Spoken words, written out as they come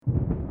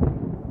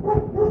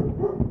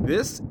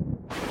This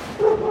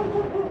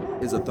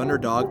is a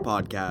Thunderdog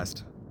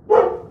podcast.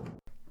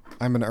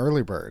 I'm an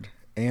early bird,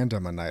 and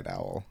I'm a night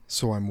owl,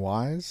 so I'm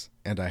wise,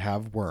 and I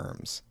have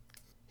worms.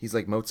 He's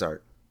like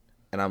Mozart,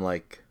 and I'm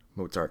like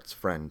Mozart's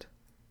friend.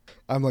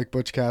 I'm like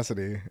Butch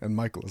Cassidy, and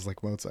Michael is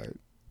like Mozart.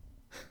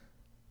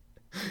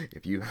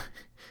 If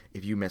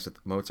you mess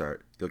with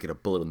Mozart, you'll get a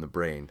bullet in the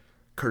brain,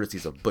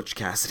 courtesies of Butch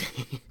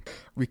Cassidy.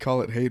 We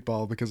call it hate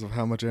ball because of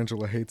how much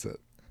Angela hates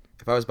it.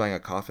 If I was buying a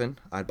coffin,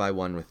 I'd buy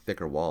one with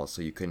thicker walls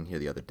so you couldn't hear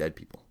the other dead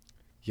people.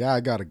 Yeah, I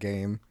got a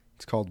game.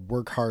 It's called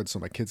Work Hard So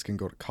My Kids Can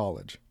Go to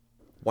College.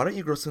 Why don't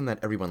you grow something that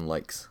everyone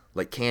likes,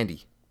 like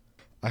candy?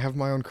 I have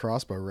my own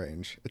crossbow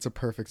range. It's a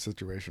perfect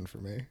situation for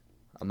me.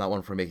 I'm not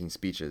one for making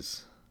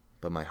speeches,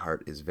 but my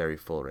heart is very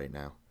full right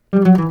now.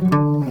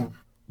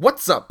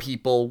 What's up,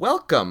 people?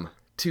 Welcome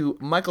to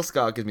Michael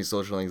Scott Gives Me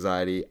Social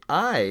Anxiety.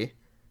 I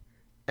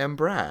am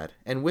Brad,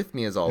 and with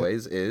me, as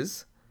always,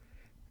 is...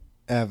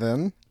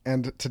 Evan,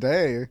 and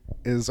today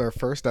is our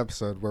first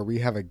episode where we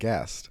have a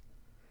guest.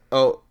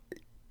 Oh,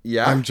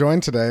 yeah? I'm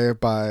joined today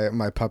by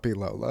my puppy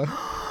Lola.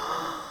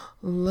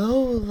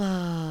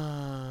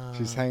 Lola.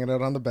 She's hanging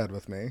out on the bed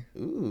with me.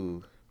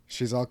 Ooh.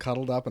 She's all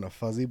cuddled up in a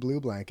fuzzy blue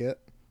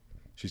blanket.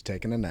 She's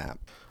taking a nap.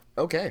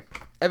 Okay.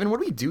 Evan, what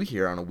do we do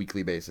here on a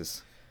weekly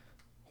basis?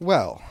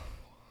 Well,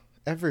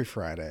 every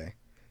Friday,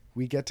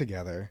 we get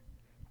together,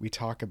 we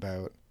talk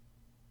about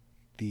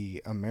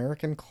the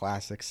American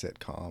classic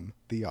sitcom,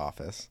 The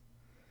Office.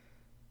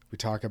 We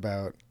talk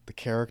about the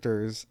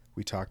characters,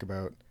 we talk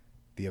about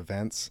the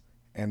events,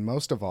 and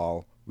most of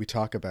all, we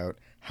talk about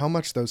how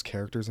much those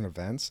characters and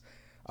events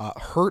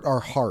hurt our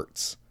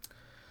hearts.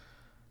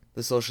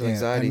 The social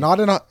anxiety. And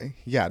not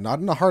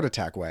in a heart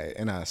attack way,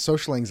 in a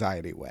social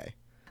anxiety way.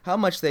 How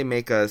much they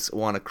make us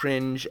want to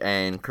cringe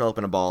and curl up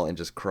in a ball and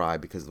just cry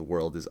because the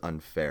world is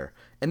unfair.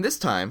 And this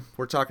time,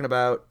 we're talking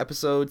about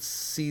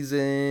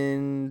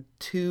season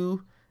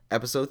 2,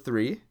 episode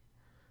 3,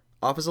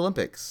 Office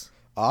Olympics.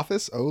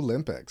 Office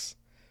Olympics.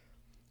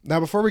 Now,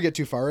 before we get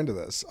too far into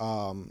this,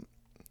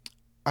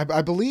 I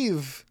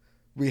believe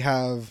we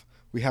have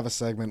a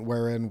segment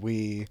wherein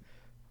we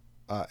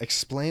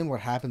explain what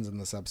happens in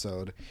this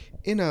episode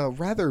in a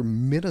rather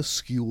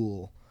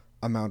minuscule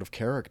amount of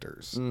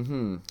characters.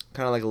 Mm-hmm.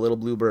 Kind of like a little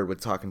blue bird with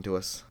talking to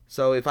us.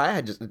 So if I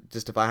had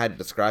if I had to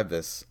describe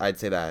this, I'd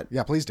say that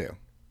Yeah, please do.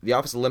 The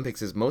Office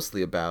Olympics is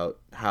mostly about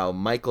how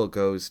Michael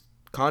goes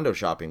condo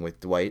shopping with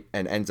Dwight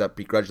and ends up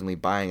begrudgingly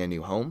buying a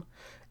new home.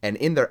 And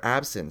in their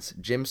absence,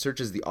 Jim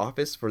searches the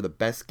office for the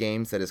best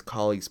games that his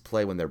colleagues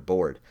play when they're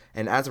bored.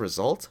 And as a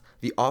result,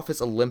 the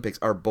Office Olympics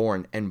are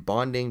born and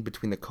bonding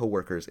between the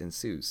coworkers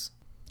ensues.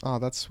 Oh,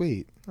 that's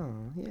sweet.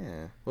 Oh,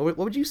 yeah. What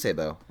would you say,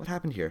 though? What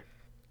happened here?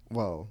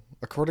 Well,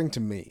 according to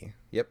me,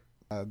 Yep.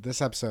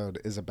 this episode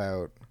is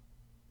about,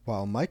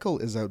 while Michael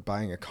is out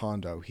buying a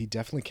condo he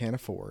definitely can't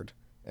afford,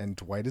 and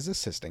Dwight is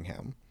assisting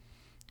him,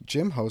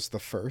 Jim hosts the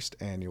first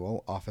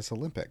annual Office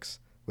Olympics,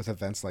 with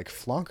events like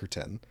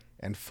Flonkerton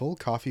and Full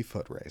Coffee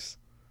Foot Race.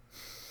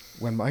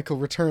 When Michael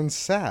returns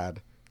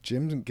sad,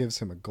 Jim gives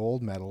him a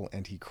gold medal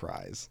and he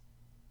cries.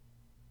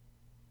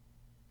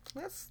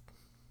 That's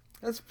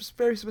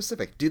very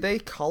specific. Do they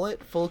call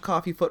it Full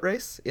Coffee Foot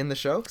Race in the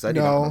show? Because I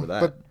do not remember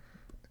that. But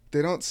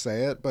they don't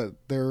say it, but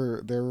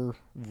they're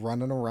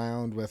running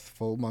around with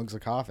full mugs of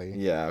coffee.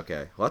 Yeah,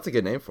 okay. Well, that's a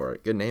good name for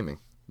it. Good naming.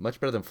 Much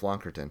better than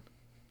Flonkerton.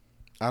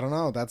 I don't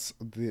know. That's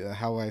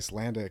how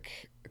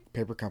Icelandic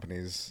paper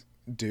companies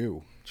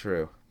do.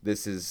 True.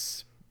 This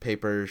is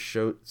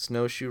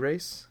snowshoe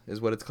race,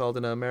 is what it's called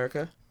in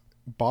America.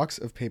 Box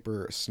of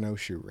paper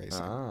snowshoe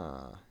racing.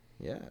 Ah,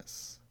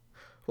 yes.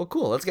 Well,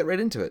 cool. Let's get right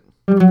into it.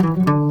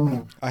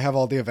 I have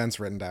all the events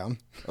written down.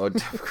 Oh,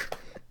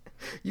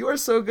 you are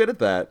so good at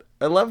that.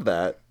 I love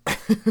that.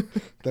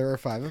 There are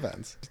 5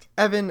 events.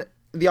 Evan,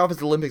 the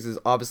Office Olympics is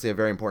obviously a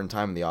very important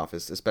time in the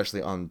office,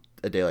 especially on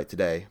a day like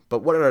today. But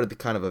what are the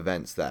kind of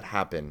events that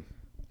happen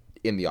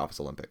in the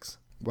Office Olympics?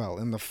 Well,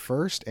 in the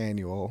first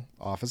annual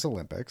Office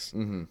Olympics,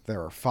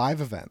 there are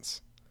 5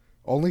 events.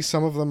 Only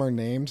some of them are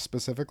named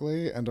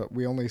specifically, and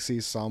we only see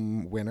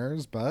some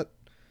winners, but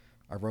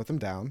I wrote them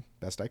down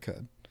best I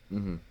could.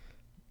 Mm-hmm.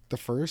 The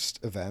first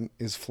event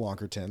is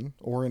Flonkerton,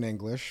 or in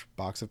English,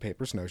 Box of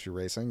Paper Snowshoe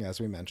Racing, as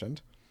we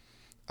mentioned.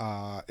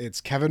 It's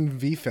Kevin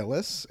v.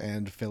 Phyllis,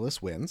 and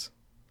Phyllis wins.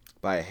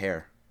 By a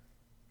hair.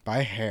 By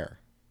a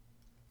hair.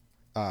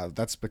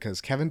 That's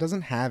because Kevin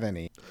doesn't have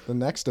any. The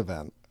next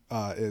event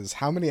is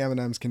how many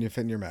M&Ms can you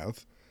fit in your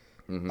mouth?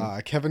 Mm-hmm.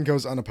 Kevin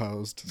goes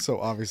unopposed, so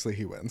obviously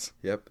he wins.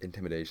 Yep,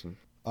 intimidation.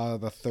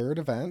 The third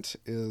event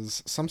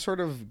is some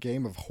sort of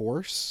game of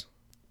horse.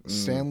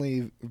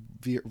 Stanley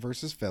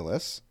versus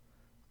Phyllis.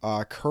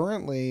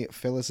 Currently,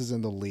 Phyllis is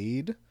in the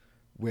lead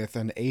with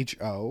an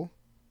HO,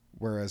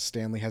 whereas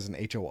Stanley has an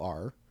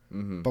HOR.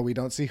 Mm-hmm. But we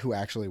don't see who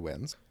actually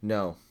wins.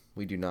 No,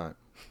 we do not.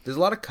 There's a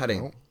lot of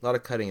cutting. A lot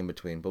of cutting in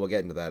between, but we'll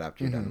get into that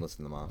after you're done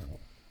listing them off.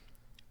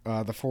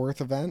 The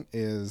fourth event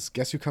is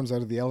guess who comes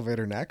out of the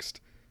elevator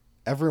next?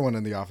 Everyone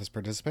in the office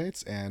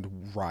participates,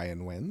 and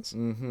Ryan wins.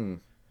 Mm-hmm.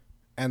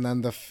 And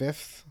then the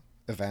fifth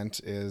event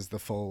is the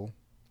full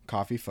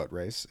coffee foot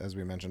race, as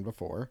we mentioned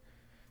before.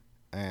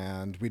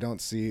 And we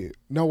don't see...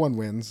 No one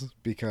wins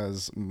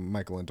because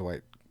Michael and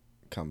Dwight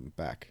come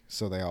back.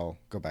 So they all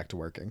go back to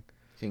working.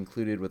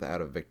 Concluded without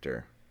a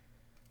victor.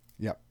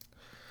 Yep.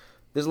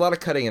 There's a lot of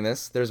cutting in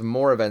this. There's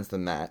more events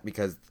than that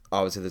because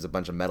obviously there's a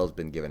bunch of medals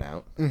been given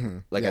out. Mm-hmm.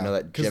 Like, I know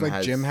that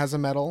Jim has a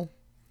medal.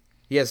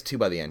 He has 2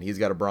 by the end. He's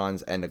got a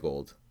bronze and a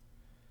gold.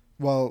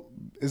 Well,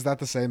 is that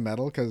the same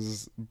medal?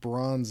 Because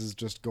bronze is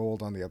just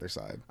gold on the other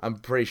side. I'm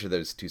pretty sure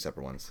there's 2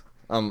 separate ones.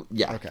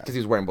 Yeah, Okay. because he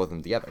was wearing both of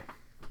them together.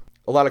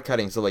 A lot of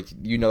cutting, so, like,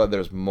 you know that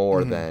there's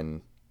more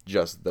than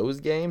just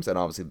those games, and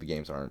obviously the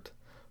games aren't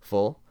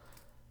full.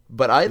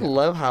 But I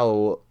love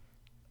how,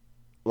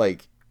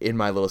 like, in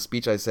my little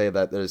speech I say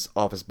that there's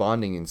office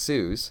bonding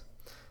ensues.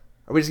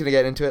 Are we just going to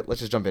get into it?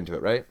 Let's just jump into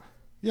it, right?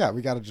 Yeah,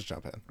 we got to just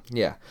jump in.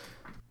 Yeah.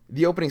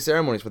 The opening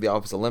ceremonies for the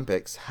Office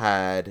Olympics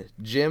had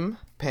Jim,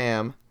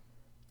 Pam,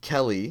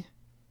 Kelly,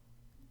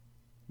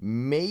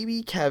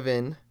 maybe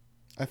Kevin,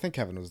 I think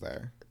Kevin was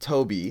there.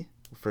 Toby,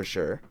 for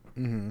sure.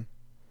 Mm-hmm.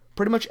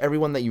 Pretty much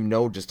everyone that you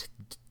know just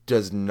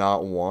does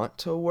not want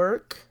to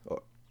work.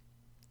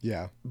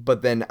 Yeah.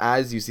 But then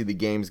as you see the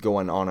games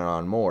going on and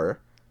on more,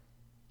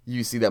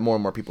 you see that more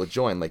and more people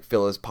join. Like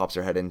Phyllis pops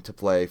her head in to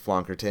play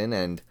Flonkerton,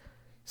 and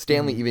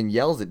Stanley even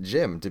yells at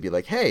Jim to be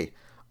like, hey,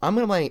 I'm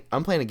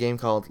playing a game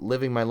called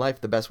Living My Life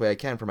the Best Way I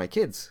Can for My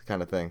Kids,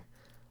 kind of thing.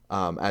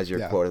 As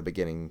your quote at the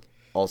beginning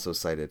also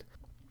cited.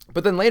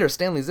 But then later,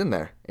 Stanley's in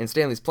there, and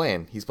Stanley's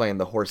playing. He's playing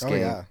the horse game.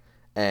 Yeah.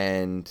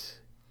 And...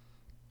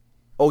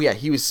 Oh, yeah,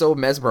 he was so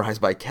mesmerized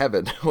by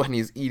Kevin when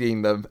he's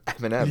eating the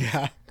M&Ms.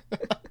 Yeah.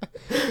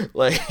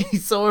 Like,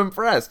 he's so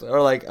impressed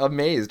or, like,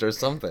 amazed or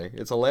something.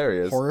 It's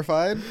hilarious.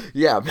 Horrified?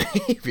 Yeah,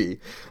 maybe.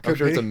 I'm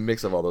sure be. it's a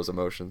mix of all those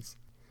emotions.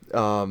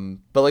 But,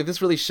 like,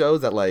 this really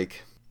shows that,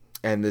 like...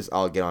 And this,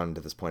 I'll get on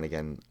to this point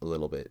again a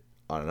little bit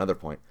on another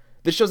point.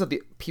 This shows that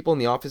the people in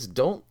the office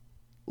don't,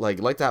 like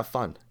to have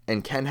fun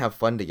and can have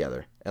fun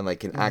together and,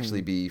 like, can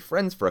actually be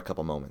friends for a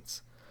couple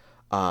moments.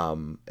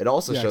 It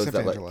also shows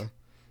that, Angela. like...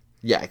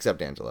 Yeah,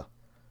 except Angela,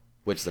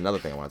 which is another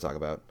thing I want to talk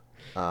about.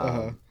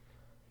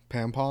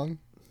 Pam Pong?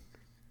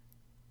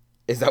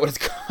 Is that what it's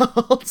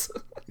called?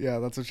 Yeah,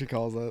 that's what she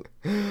calls it.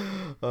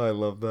 Oh, I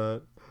love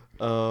that.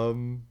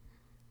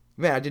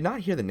 Man, I did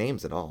not hear the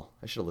names at all.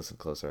 I should have listened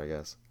closer, I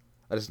guess.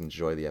 I just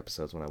enjoy the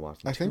episodes when I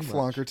watch them. I think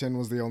Flonkerton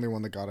was the only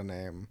one that got a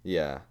name.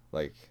 Yeah,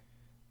 like,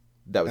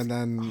 that was And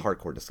then,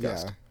 hardcore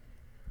disgust. Yeah.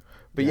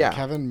 But yeah.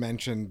 Kevin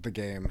mentioned the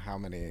game, how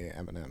many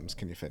M&Ms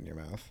can you fit in your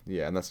mouth?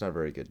 Yeah, and that's not a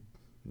very good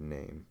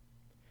name.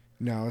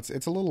 No, it's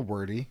a little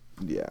wordy.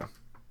 Yeah.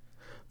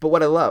 But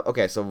what I love...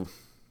 Okay, so...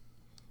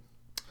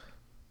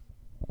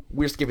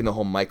 We're skipping the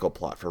whole Michael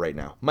plot for right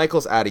now.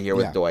 Michael's out of here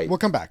with Dwight. We'll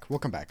come back.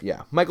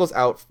 Yeah. Michael's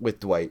out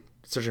with Dwight,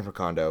 searching for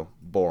Kondo.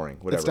 Boring.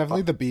 Whatever. It's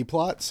definitely the B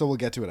plot, so we'll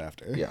get to it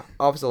after. Yeah.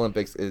 Office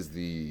Olympics is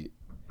the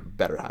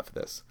better half of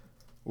this.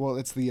 Well,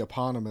 it's the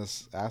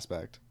eponymous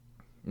aspect.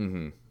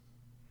 Mm-hmm.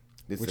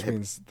 Which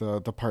means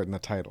the part in the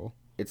title.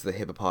 It's the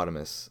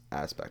hippopotamus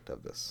aspect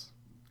of this.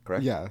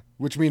 Correct? Yeah,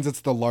 which means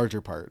it's the larger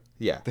part.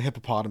 Yeah. The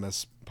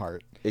hippopotamus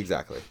part.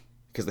 Exactly.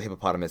 Because the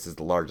hippopotamus is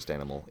the largest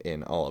animal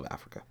in all of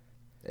Africa.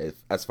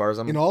 As far as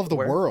I'm in all of the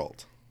aware.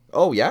 world.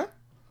 Oh, yeah?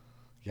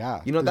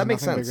 Yeah. You know, that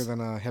makes sense. Bigger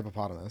than a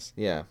hippopotamus.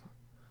 Yeah.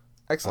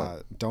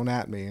 Excellent. Don't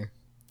at me.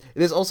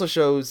 This also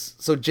shows...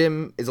 So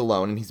Jim is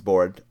alone and he's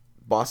bored.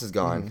 Boss is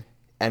gone.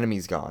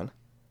 Enemy's gone.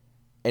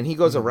 And he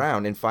goes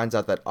around and finds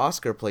out that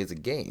Oscar plays a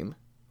game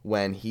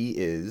when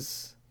him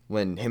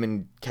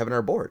and Kevin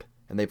are bored.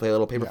 And they play a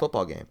little paper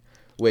football game.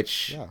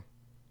 Which... Yeah.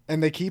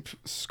 And they keep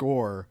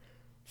score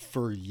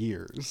for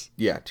years.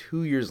 Yeah,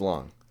 2 years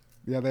long.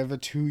 Yeah, they have a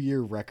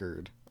 2-year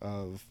record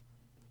of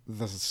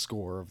the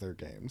score of their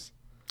games.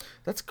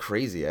 That's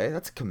crazy, eh?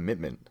 That's a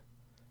commitment.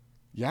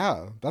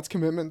 Yeah, that's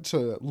commitment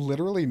to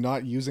literally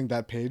not using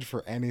that page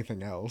for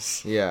anything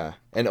else. Yeah,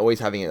 and always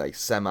having it like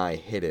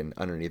semi-hidden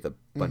underneath a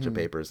bunch of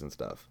papers and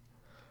stuff.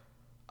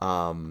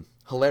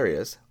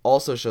 Hilarious.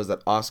 Also shows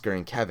that Oscar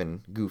and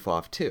Kevin goof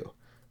off too.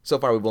 So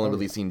far, we've only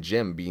really seen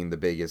Jim being the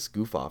biggest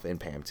goof off, and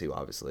Pam too,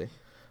 obviously.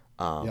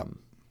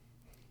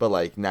 But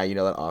like now you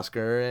know that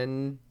Oscar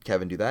and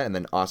Kevin do that, and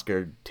then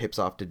Oscar tips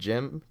off to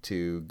Jim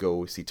to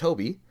go see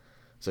Toby.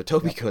 So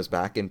Toby goes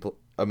back and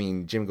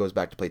Jim goes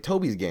back to play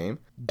Toby's game,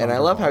 and I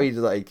love how he's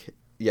like,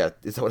 yeah,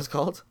 is that what it's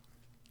called?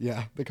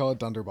 Yeah, they call it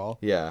Dunderball.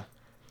 Yeah,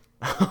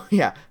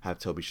 yeah. Have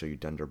Toby show you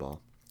Dunderball,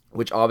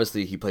 which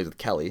obviously he plays with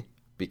Kelly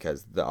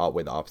because the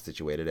way the office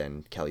situated,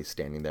 and Kelly's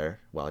standing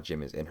there while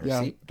Jim is in her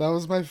seat. Yeah,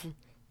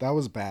 that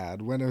was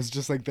bad when it was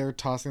just like they're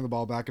tossing the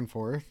ball back and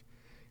forth.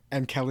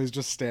 And Kelly's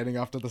just standing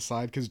off to the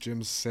side because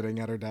Jim's sitting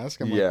at her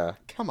desk. I'm like,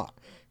 come on.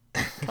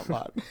 Come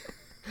on.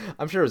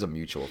 I'm sure it was a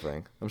mutual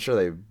thing. I'm sure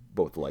they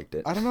both liked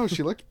it. I don't know.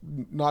 She looked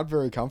not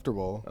very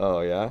comfortable.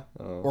 Oh, yeah?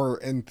 Oh. Or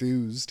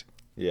enthused.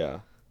 Yeah.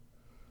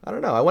 I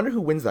don't know. I wonder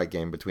who wins that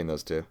game between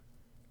those two.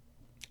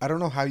 I don't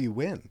know how you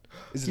win.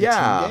 Is it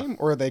a team game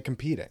or are they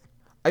competing?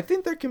 I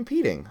think they're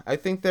competing. I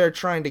think they're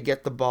trying to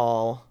get the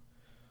ball.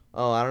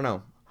 Oh, I don't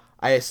know.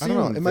 I assume I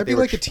don't know. It might that be they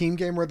were like a team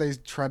game where they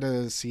try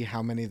to see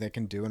how many they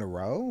can do in a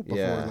row before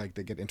Yeah. like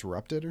they get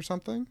interrupted or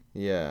something.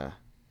 Yeah.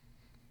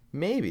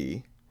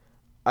 Maybe.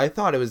 I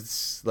thought it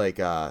was like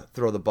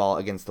throw the ball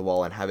against the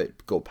wall and have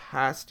it go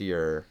past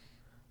your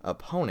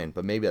opponent,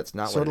 but maybe that's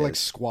not Sort what of it like is.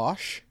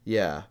 squash.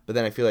 Yeah, but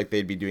then I feel like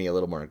they'd be doing it a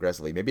little more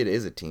aggressively. Maybe it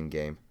is a team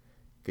game.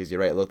 Because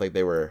you're right, it looked like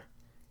they were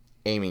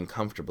aiming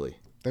comfortably.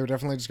 They were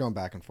definitely just going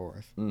back and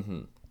forth.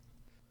 Mm-hmm.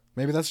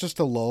 Maybe that's just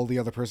to lull the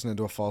other person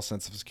into a false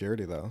sense of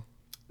security, though.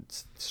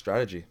 It's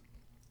strategy.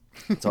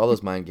 It's all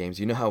those mind games.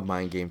 You know how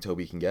mind game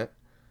Toby can get?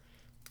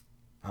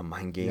 A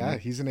mind game. Yeah,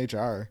 he's in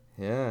HR.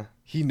 Yeah.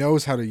 He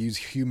knows how to use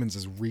humans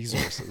as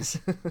resources.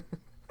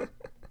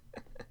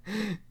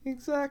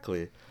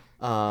 Exactly.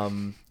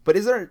 But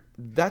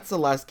that's the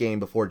last game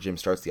before Jim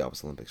starts the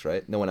Office Olympics,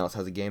 right? No one else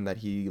has a game that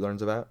he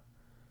learns about?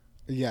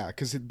 Yeah,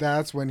 because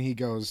that's when he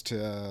goes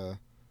to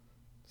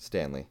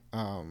Stanley.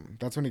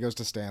 that's when he goes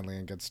to Stanley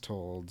and gets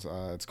told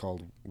it's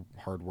called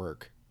hard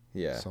work.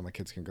 Yeah. So my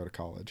kids can go to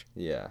college.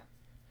 Yeah.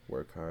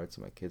 Work hard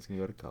so my kids can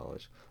go to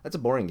college. That's a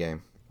boring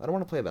game. I don't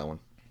want to play that one.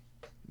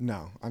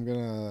 No, I'm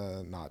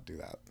gonna not do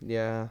that.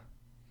 Yeah.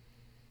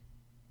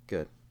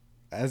 Good.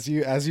 As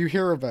you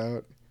hear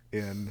about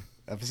in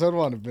episode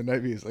 1 of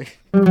Midnight Music.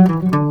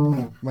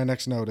 My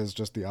next note is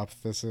just the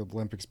Office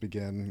Olympics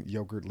begin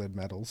yogurt lid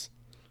medals.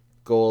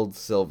 Gold,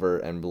 silver,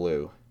 and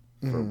blue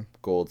for Mhm.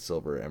 gold,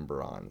 silver, and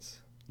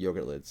bronze.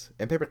 Yogurt lids.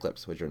 And paper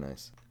clips, which are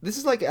nice. This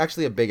is like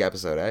actually a big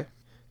episode, eh?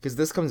 Because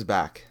this comes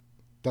back.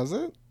 Does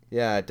it?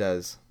 Yeah, it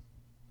does.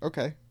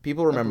 Okay.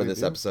 People remember believe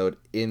this you. episode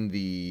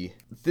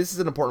This is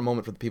an important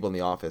moment for the people in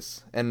the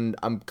office. And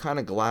I'm kind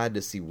of glad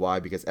to see why,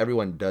 because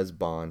everyone does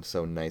bond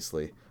so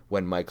nicely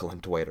when Michael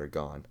and Dwight are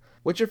gone.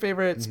 What's your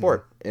favorite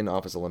sport in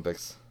Office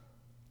Olympics?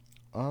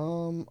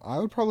 I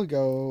would probably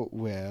go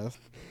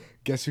with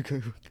guess who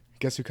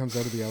comes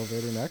out of the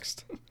elevator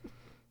next.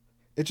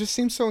 It just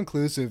seems so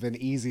inclusive and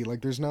easy.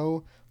 Like there's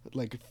no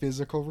like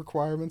physical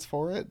requirements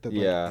for it that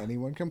like Yeah.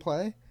 anyone can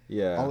play.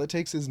 Yeah. All it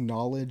takes is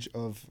knowledge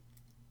of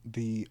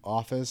the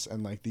office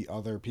and like the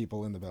other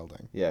people in the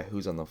building. Yeah,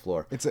 who's on the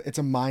floor? It's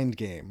a mind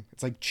game.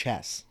 It's like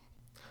chess.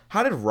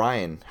 How's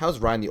Ryan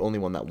the only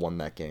one that won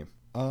that game?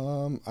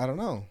 I don't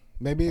know.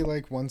 Maybe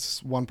like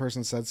once one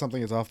person said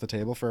something, it's off the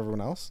table for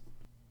everyone else.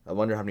 I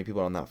wonder how many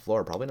people are on that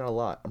floor. Probably not a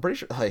lot.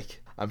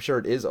 I'm sure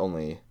it is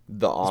only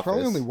the office. It's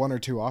probably only 1 or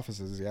 2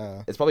 offices.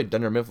 Yeah. It's probably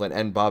Dunder Mifflin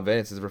and Bob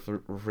Vance's Bob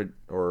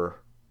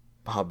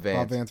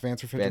Vance.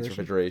 Vance Refrigeration. Vance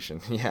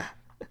Refrigeration. Yeah.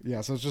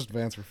 Yeah, so it's just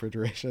Vance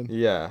Refrigeration.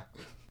 Yeah.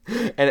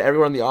 And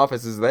everyone in the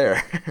office is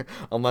there.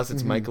 Unless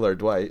it's Michael or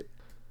Dwight.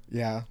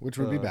 Yeah, which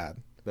would be bad.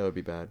 That would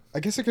be bad. I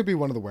guess it could be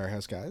one of the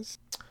warehouse guys.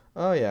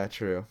 Oh, yeah,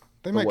 true.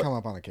 They But might what- come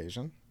up on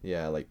occasion.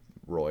 Yeah, like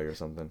Roy or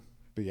something.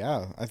 But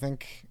yeah, I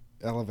think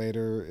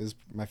Elevator is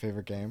my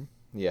favorite game.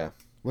 Yeah.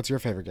 What's your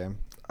favorite game?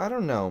 I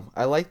don't know.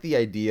 I like the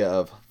idea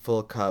of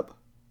full cup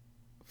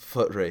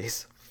foot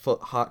race.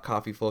 Hot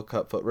coffee full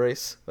cup foot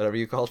race. Whatever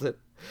you called it.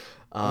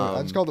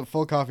 I just called it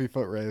full coffee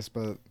foot race,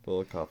 but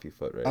Full coffee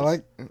foot race. I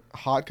like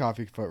hot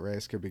coffee foot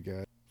race could be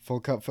good.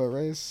 Full cup foot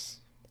race,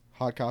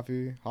 hot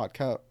coffee, hot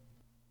cup,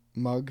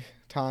 mug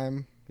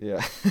time,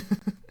 Yeah.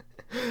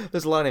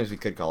 There's a lot of names we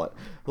could call it.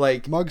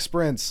 Like mug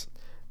sprints.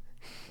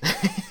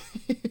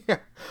 yeah.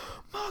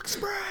 Mug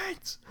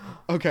Sprites.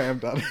 Okay, I'm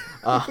done.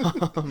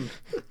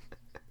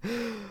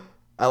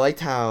 I liked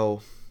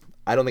how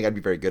I don't think I'd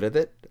be very good at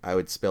it. I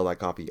would spill that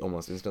coffee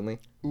almost instantly.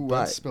 Ooh, I'd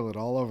but spill it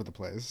all over the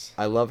place.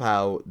 I love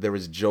how there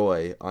was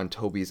joy on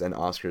Toby's and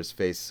Oscar's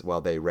face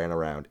while they ran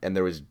around, and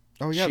there was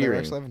Oh yeah, cheering. they're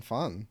actually having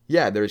fun.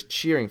 Yeah, there was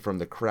cheering from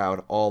the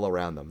crowd all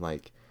around them.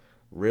 Like,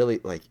 really,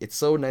 like it's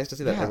so nice to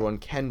see that Yeah. everyone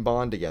can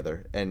bond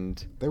together.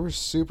 And They were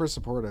super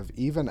supportive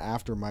even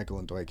after Michael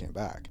and Dwight came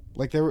back.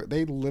 Like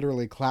they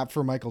literally clapped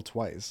for Michael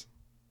twice.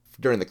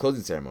 during the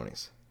closing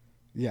ceremonies,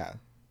 Yeah.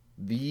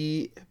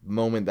 the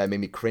moment that made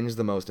me cringe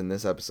the most in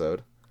this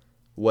episode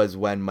was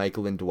when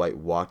Michael and Dwight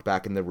walked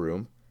back in the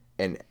room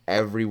and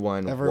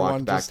everyone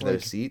walked back just, to their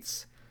like-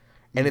 seats.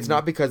 And it's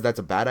not because that's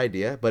a bad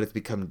idea, but it's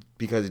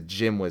because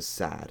Jim was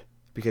sad.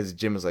 Because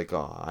Jim was like,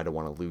 "Oh, I don't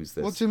want to lose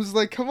this." Well, Jim's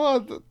like, come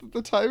on,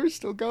 the timer's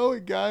still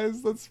going,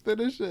 guys. Let's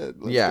finish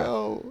it. Let's Yeah.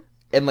 go.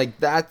 And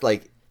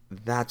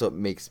that's what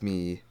makes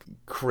me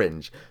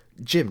cringe.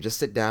 Jim, just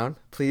sit down,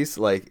 please.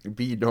 Like,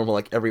 be normal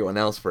like everyone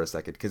else for a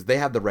second, because they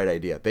have the right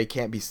idea. They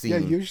can't be seen. Yeah,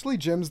 usually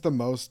Jim's the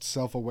most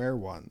self-aware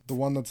one. The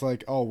one that's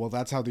like, oh, well,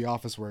 that's how the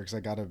office works. I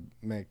gotta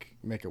make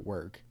it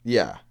work.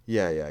 Yeah,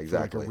 For,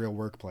 exactly. like a real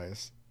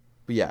workplace.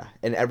 But yeah,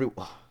 and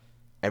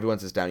everyone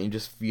sits down. And you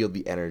just feel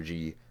the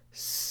energy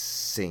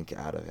sink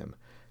out of him.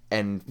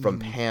 And from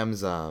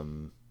Pam's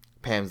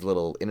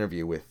little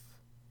interview with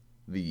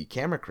the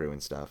camera crew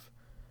and stuff,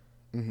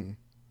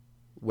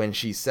 when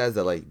she says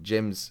that like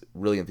Jim's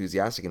really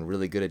enthusiastic and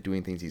really good at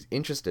doing things he's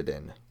interested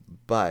in,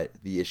 but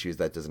the issue is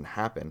that doesn't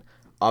happen.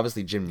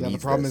 Obviously, Jim Yeah,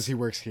 needs the problem this. is he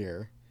works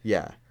here.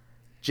 Yeah,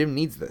 Jim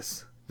needs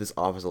this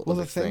office. Well,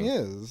 the thing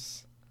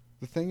is,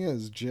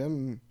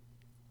 Jim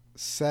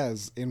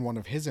says in one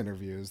of his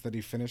interviews that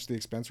he finished the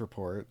expense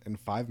report in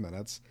 5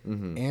 minutes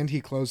Mm-hmm. and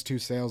he closed 2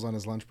 sales on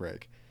his lunch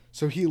break.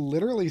 So he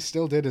literally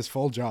still did his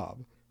full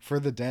job for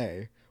the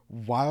day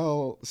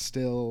while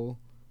still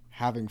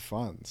having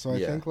fun. So I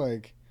Yeah. think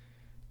like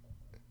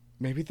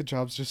maybe the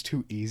job's just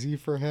too easy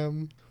for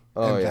him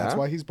Oh, and yeah? that's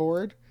why he's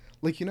bored.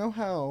 Like, you know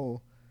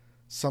how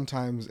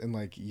sometimes in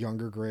like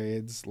younger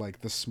grades,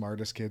 like the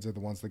smartest kids are the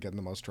ones that get in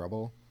the most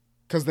trouble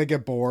because they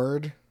get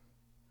bored.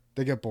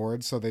 They get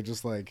bored, so they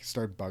just like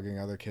start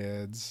bugging other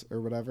kids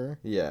or whatever.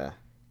 Yeah.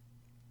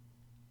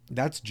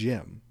 That's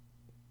Jim.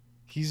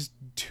 He's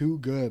too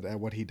good at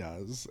what he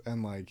does,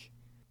 and like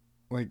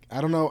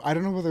I don't know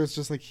whether it's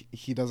just like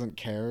he doesn't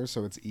care,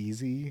 so it's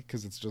easy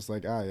because it's just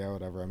like, ah, yeah,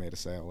 whatever, I made a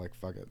sale, like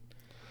fuck it.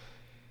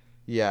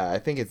 Yeah, I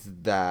think it's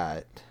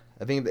that.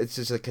 I think it's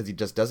just because he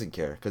just doesn't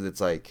care. Because it's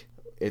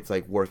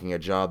like working a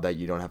job that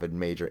you don't have a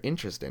major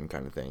interest in,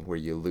 kind of thing, where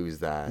you lose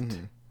that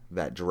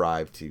that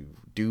drive to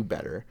do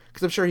better.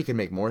 Because I'm sure he can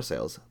make more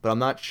sales, but I'm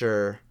not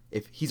sure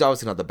if he's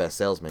obviously not the best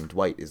salesman.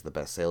 Dwight is the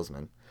best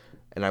salesman,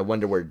 and I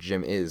wonder where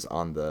Jim is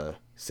on the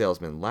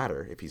salesman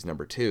ladder. If he's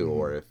number 2,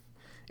 or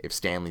if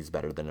Stanley's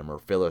better than him, or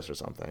Phyllis or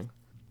something.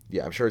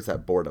 Yeah, I'm sure it's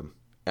that boredom.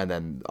 And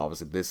then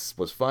obviously this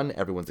was fun.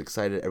 Everyone's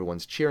excited.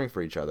 Everyone's cheering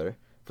for each other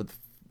for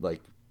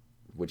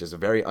which is a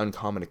very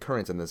uncommon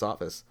occurrence in this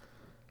office.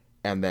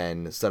 And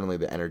then suddenly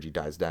the energy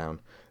dies down.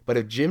 But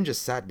if Jim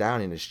just sat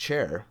down in his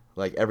chair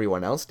like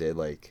everyone else did,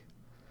 like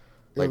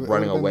It running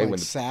would've been, away like, when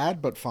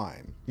sad but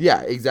fine.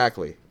 yeah,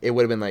 exactly, it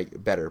would have been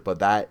like better. But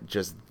that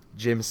just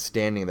Jim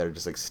standing there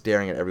just like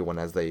staring at everyone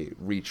as they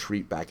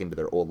retreat back into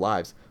their old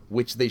lives,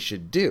 which they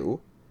should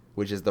do,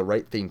 which is the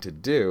right thing to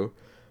do.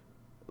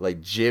 Like,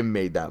 Jim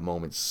made that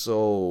moment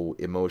so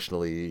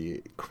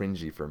emotionally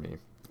cringy for me.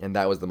 And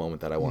that was the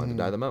moment that I wanted to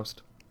die the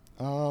most.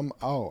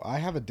 I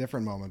have a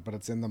different moment, but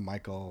it's in the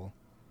Michael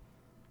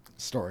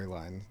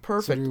storyline.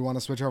 Perfect. So do we want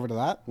to switch over to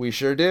that? We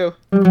sure do.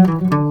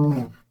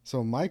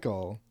 So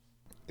Michael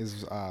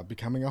is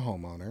becoming a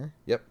homeowner.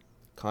 Yep.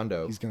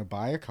 Condo. He's going to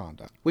buy a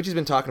condo. Which he's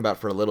been talking about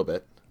for a little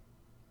bit.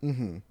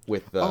 Mm-hmm.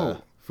 With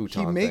the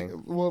futon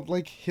thing. Well,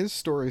 like, his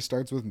story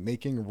starts with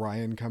making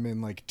Ryan come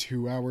in like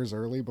 2 hours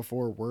early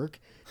before work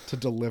to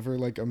deliver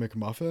like a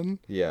McMuffin.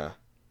 Yeah.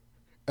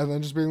 And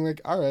then just being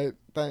like, all right,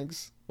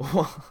 thanks.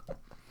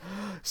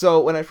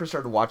 So when I first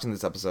started watching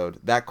this episode,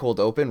 that cold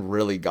open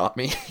really got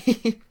me.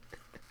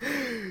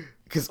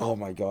 Because, oh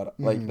my god,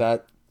 like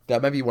that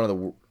might be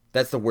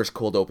that's the worst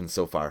cold open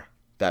so far.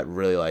 That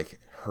really like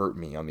hurt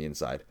me on the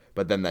inside.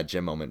 But then that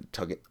Jim moment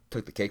took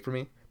the cake for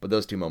me. But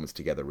those 2 moments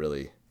together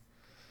really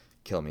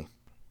kill me.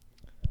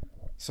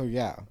 So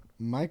yeah,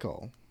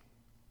 Michael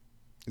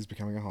is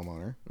becoming a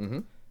homeowner. Mm-hmm.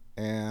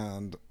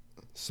 And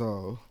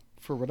so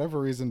for whatever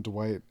reason,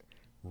 Dwight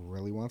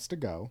really wants to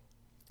go.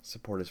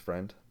 Support his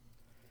friend.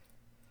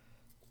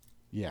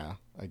 Yeah,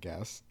 I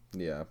guess.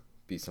 Yeah,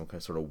 be some kind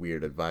of sort of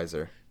weird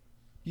advisor.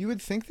 You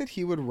would think that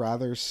he would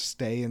rather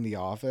stay in the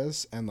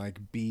office and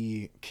like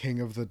be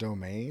king of the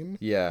domain.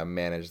 Yeah,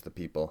 manage the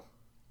people.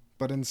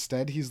 But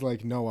instead he's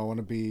like, no, I want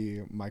to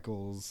be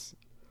Michael's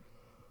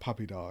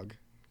puppy dog,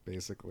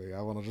 basically.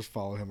 I want to just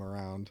follow him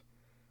around,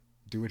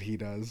 do what he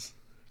does.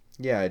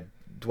 Yeah,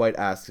 Dwight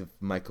asks if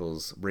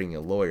Michael's bringing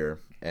a lawyer,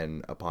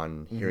 and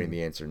upon hearing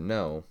the answer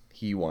no,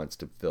 he wants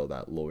to fill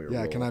that lawyer role.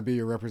 Yeah, can I be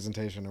your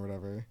representation or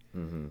whatever?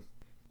 Mm-hmm.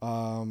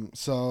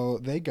 So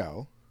they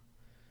go.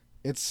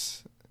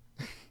 It's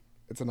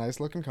a nice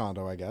looking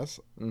condo, I guess.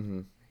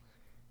 Mm-hmm.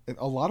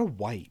 A lot of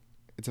white.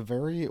 It's a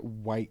very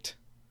white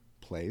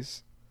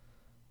place.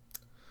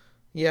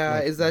 Yeah,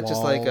 Like is that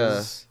just like a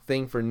walls.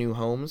 thing for new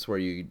homes where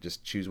you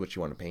just choose what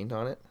you want to paint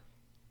on it?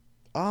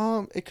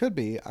 It could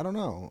be. I don't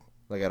know.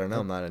 Like, I don't know.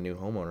 I'm not a new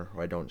homeowner,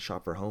 or I don't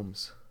shop for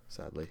homes,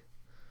 sadly.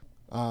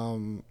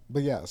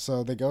 But yeah,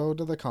 so they go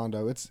to the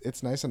condo.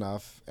 It's nice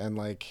enough, and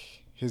like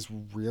his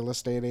real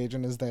estate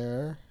agent is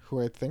there,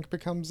 who I think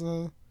becomes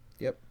a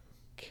Yep.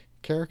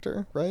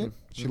 character, right?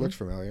 She looks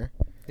familiar.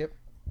 Yep.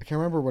 I can't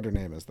remember what her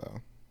name is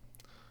though.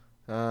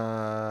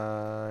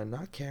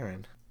 Not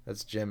Karen.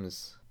 That's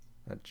Jim's.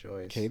 Not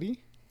Joyce.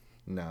 Katie?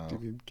 No. Do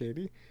you mean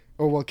Katie?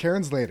 Oh well,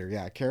 Karen's later.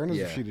 Yeah, Karen is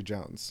Yeah. Rashida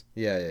Jones.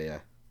 Yeah.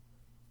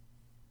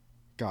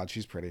 God,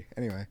 she's pretty.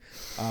 Anyway,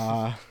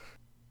 I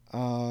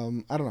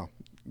don't know.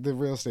 The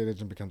real estate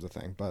agent becomes a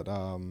thing, but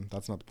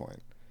that's not the point.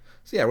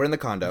 So yeah, we're in the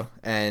condo,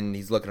 and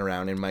he's looking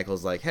around, and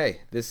Michael's like,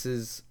 "Hey, this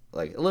is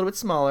like a little bit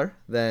smaller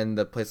than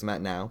the place I'm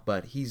at now,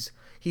 but he's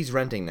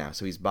renting now,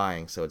 so he's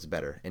buying, so it's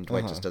better." And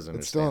Dwight just doesn't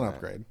It's understand still an that.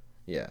 upgrade.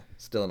 Yeah,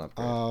 still an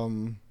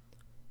upgrade.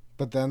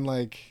 But then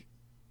like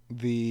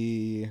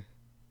the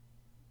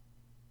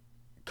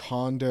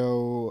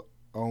condo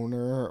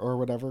owner or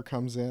whatever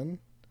comes in,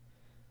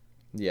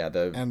 Yeah,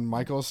 and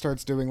Michael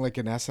starts doing like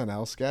an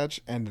SNL sketch,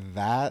 and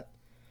that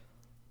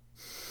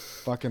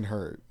fucking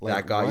hurt. Like,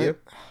 that got what? you?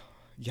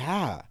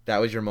 Yeah. That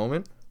was your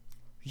moment?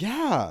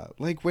 Yeah.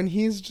 Like when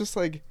he's just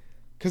like,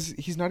 because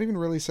he's not even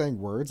really saying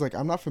words. Like,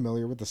 I'm not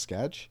familiar with the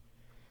sketch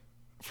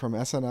from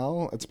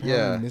SNL. It's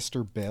apparently Yeah.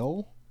 Mr.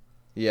 Bill.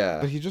 Yeah.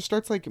 But he just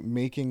starts like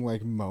making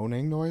like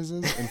moaning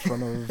noises in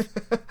front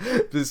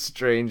of This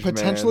strange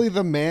potentially man.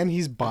 the man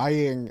he's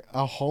buying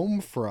a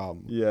home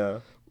from. Yeah.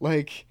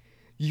 Like,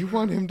 you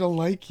want him to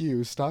like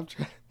you.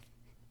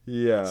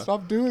 Yeah.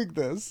 Stop doing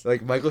this.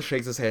 Like, Michael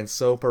shakes his hand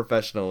so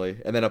professionally,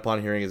 and then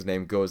upon hearing his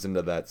name goes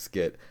into that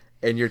skit.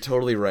 And you're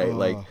totally right.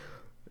 Like, Ugh.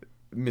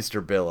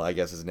 Mr. Bill, I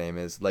guess his name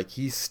is, like,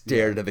 he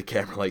stared at the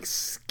camera, like,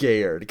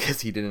 scared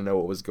because he didn't know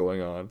what was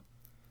going on.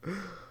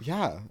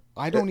 Yeah,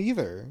 I don't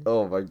either.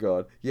 Oh my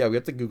god. Yeah, we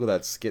have to Google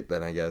that skit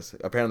then, I guess.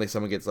 Apparently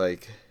someone gets,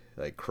 like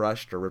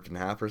crushed or ripped in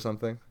half or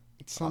something.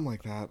 It's something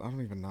like that. I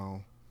don't even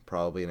know.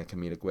 Probably in a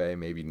comedic way,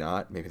 maybe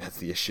not. Maybe that's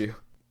the issue.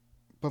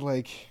 But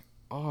like,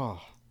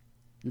 oh,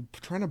 you're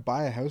trying to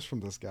buy a house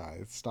from this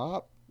guy.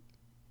 Stop.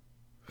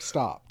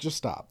 Stop. Just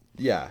stop.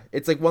 Yeah,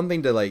 it's like one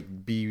thing to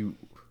like be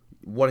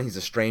one, he's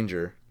a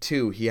stranger.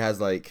 Two, he has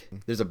like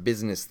there's a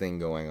business thing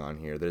going on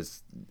here.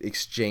 There's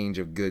exchange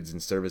of goods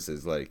and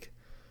services. Like,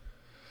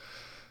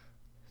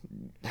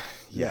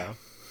 yeah,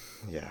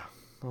 yeah.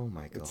 Oh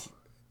my god. It's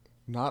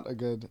not a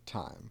good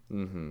time.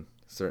 Mm-hmm.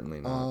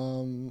 Certainly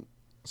not.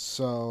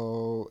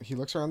 So he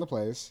looks around the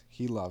place.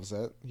 He loves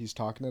it. He's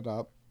talking it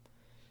up.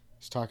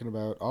 He's talking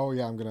about, oh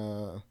yeah, I'm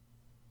gonna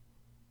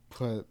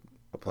put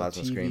A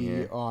plasma TV screen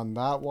here. on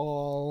that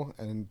wall,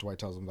 and Dwight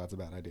tells him that's a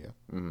bad idea.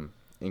 Mm-hmm.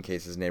 In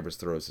case his neighbor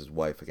throws his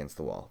wife against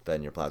the wall,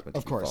 then your plasma TV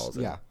Of course, falls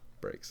and yeah.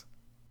 breaks.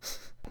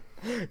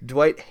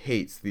 Dwight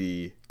hates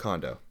the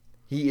condo.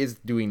 He is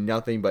doing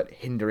nothing but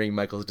hindering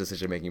Michael's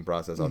decision-making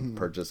process on Mm-hmm.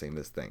 purchasing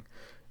this thing.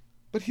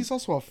 But he's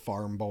also a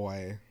farm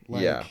boy.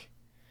 Like, Yeah.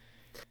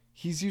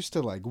 he's used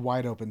to like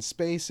wide open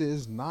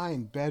spaces,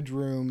 9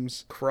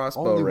 bedrooms,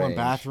 Crossbow only range. one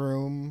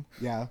bathroom.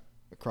 Yeah,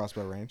 a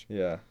crossbow range.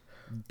 Yeah.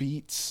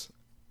 Beats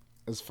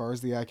as far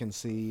as the eye can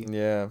see.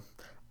 Yeah.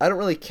 I don't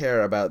really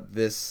care about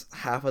this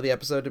half of the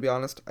episode, to be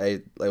honest.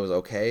 It was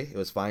okay. It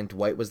was fine.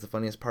 Dwight was the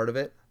funniest part of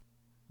it.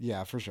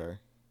 Yeah, for sure.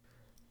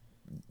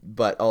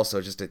 But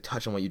also, just to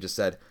touch on what you just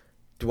said,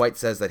 Dwight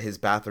says that his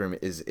bathroom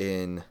is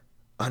in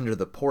under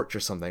the porch or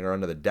something, or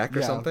under the deck or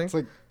Yeah, something. it's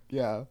like,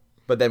 yeah.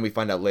 But then we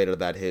find out later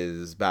that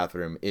his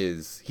bathroom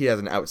he has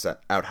an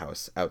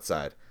outhouse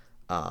outside.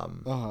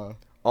 Uh-huh.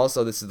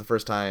 Also, this is the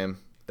first time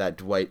that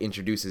Dwight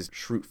introduces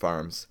Schrute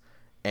Farms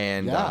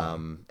and Yeah.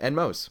 and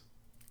Moe's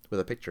with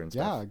a picture and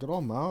stuff. Yeah, good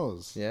old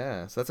Moe's.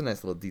 Yeah, so that's a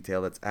nice little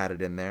detail that's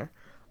added in there.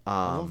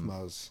 I love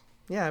Moe's.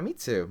 Yeah, me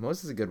too.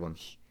 Moe's is a good one.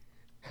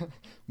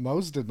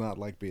 Moe's did not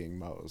like being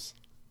Moe's.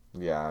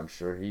 Yeah, I'm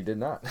sure he did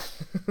not.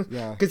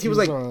 Yeah, Because he was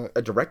like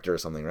a director or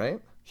something, right?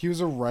 He was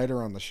a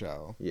writer on the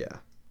show, Yeah.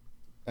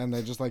 and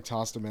they just like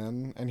tossed him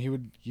in, and he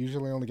would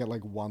usually only get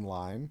like one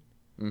line,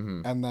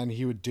 Mm-hmm. and then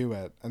he would do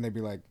it, and they'd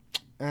be like,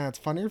 it's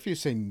funnier if you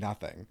say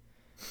nothing.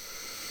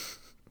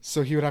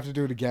 So he would have to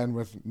do it again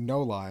with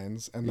no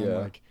lines, and then Yeah.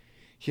 like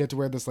he had to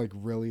wear this like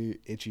really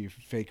itchy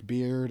fake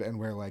beard and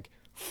wear like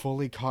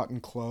fully cotton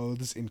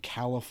clothes in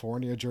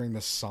California during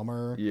the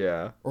summer,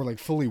 Yeah. or like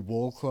fully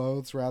wool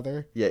clothes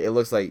rather. Yeah, it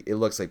looks like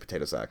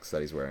potato sacks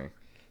that he's wearing.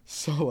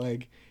 So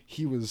like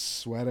he was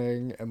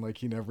sweating and like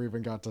he never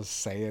even got to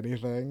say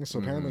anything. So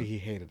apparently he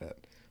hated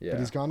it. Yeah. But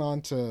he's gone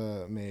on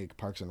to make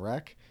Parks and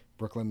Rec,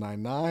 Brooklyn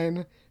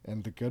Nine-Nine,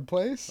 and The Good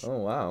Place. Oh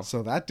wow.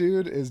 So that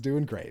dude is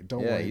doing great.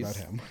 Don't Yeah, worry about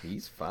him.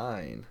 he's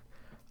fine.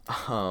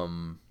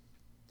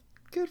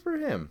 Good for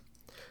him.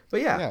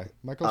 But yeah. Yeah,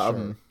 Michael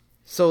Schur.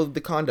 So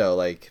the condo,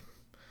 like,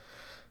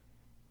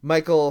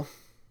 Dwight's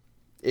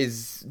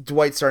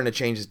starting to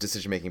change his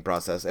decision-making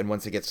process, and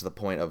once it gets to the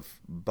point of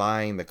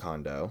buying the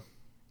condo,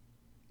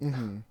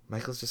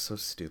 Michael's just so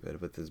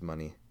stupid with his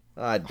money.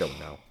 I don't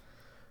know.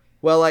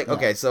 Well, like,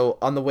 okay, so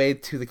on the way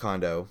to the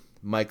condo,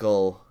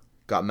 Michael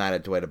got mad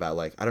at Dwight about,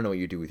 like, I don't know what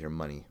you do with your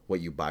money, what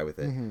you buy with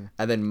it.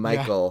 And then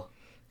Michael,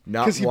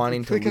 not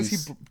wanting to because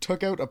lose... he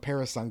took out a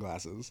pair of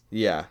sunglasses.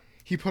 Yeah.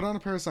 He put on a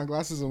pair of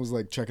sunglasses and was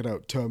like, check it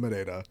out,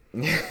 Terminator.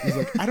 He's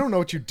like, I don't know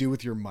what you do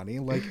with your money.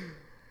 Like,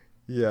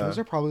 Yeah. those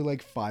are probably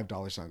like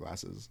 $5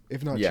 sunglasses,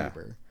 if not Yeah.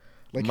 cheaper.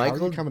 Like, how are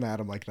Michael- you coming at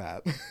him like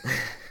that?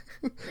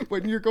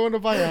 When you're going to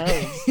buy a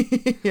house.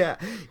 Yeah,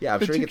 I'm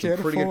That sure he you gets some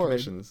can't pretty good afford.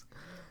 commissions.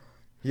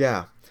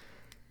 Yeah,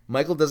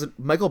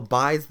 Michael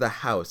buys the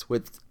house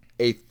with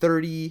a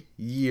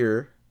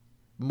 30-year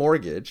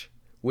mortgage,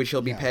 which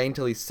he'll be Yeah. paying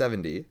till he's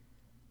 70,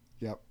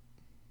 Yep.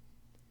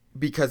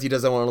 because he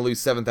doesn't want to lose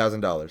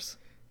 $7,000.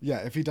 Yeah,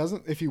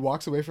 if he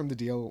walks away from the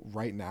deal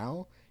right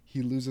now,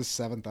 he loses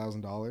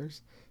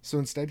 $7,000. So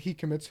instead, he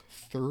commits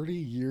 30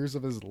 years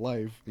of his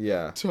life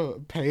Yeah,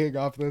 to paying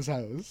off this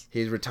house.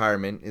 his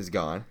retirement is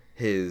gone.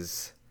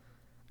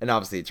 And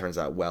obviously it turns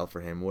out well for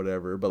him,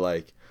 whatever. But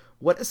like,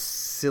 what a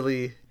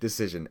silly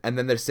decision. And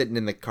then they're sitting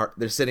in the car.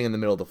 They're sitting in the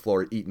middle of the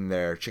floor eating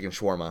their chicken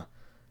shawarma,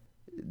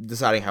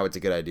 deciding how it's a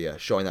good idea,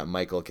 showing that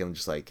Michael can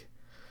just like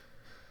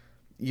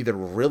either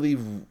really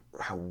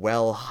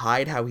well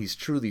hide how he's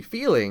truly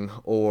feeling,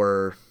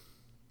 or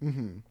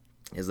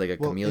is like a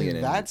Well, chameleon. in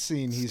and that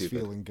scene, he's stupid.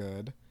 feeling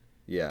good.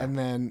 Yeah. And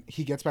then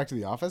he gets back to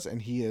the office and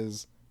he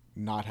is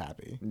not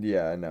happy.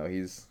 Yeah, no,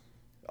 he's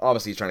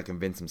trying to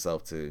convince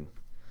himself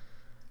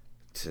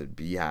to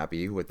be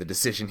happy with the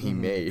decision he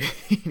made,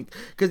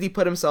 because he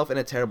put himself in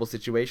a terrible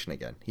situation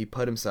again. He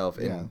put himself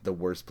in the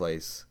worst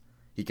place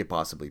he could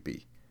possibly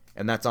be,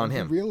 and that's on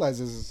him. He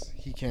realizes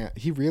he can't.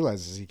 He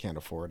realizes he can't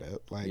afford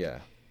it. Like, Yeah,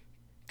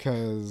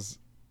 because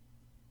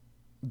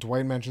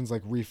Dwight mentions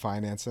like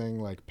refinancing,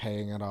 like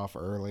paying it off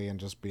early and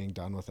just being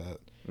done with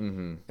it.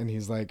 mm-hmm. And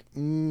he's like,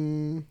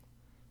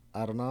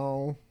 I don't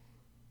know.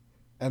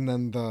 And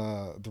then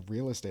the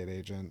real estate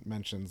agent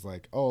mentions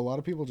like, oh, a lot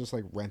of people just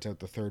like rent out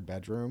the third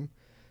bedroom,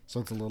 so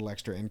it's a little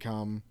extra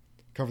income,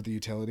 cover the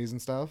utilities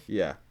and stuff.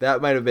 Yeah,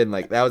 that might have been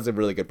like, that was a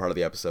really good part of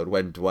the episode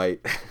when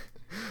Dwight.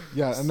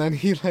 Yeah, and then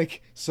he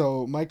like,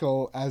 so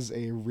Michael, as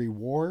a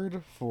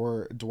reward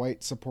for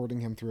Dwight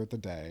supporting him throughout the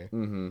day,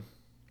 mm-hmm.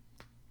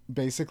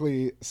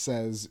 basically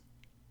says,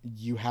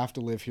 you have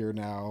to live here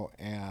now,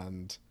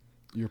 and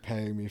you're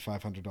paying me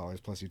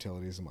 $500 plus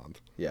utilities a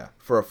month. Yeah,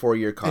 for a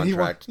 4-year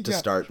contract to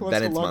start.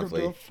 Then it's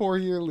monthly. A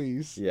 4-year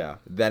lease. Yeah,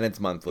 then it's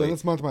monthly. Then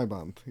it's month by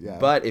month. Yeah.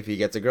 But if he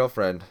gets a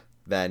girlfriend,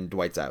 then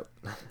Dwight's out.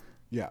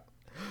 Yeah,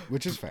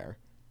 which is fair.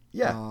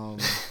 Yeah,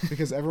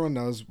 because everyone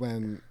knows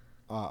when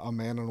a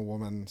man and a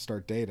woman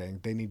start dating,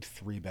 they need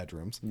 3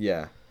 bedrooms.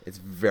 Yeah, it's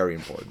very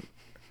important.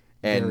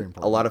 And Very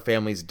important. a lot of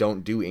families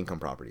don't do income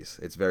properties.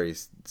 It's very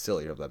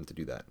silly of them to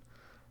do that.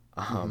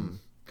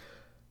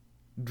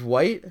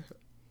 Dwight,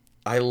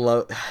 I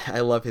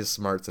love his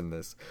smarts in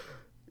this.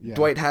 Yeah.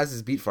 Dwight has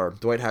his beet farm.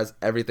 Dwight has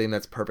everything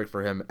that's perfect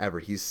for him ever.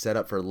 He's set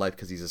up for life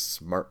because he's a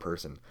smart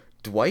person.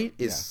 Dwight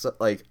is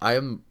like, I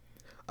am,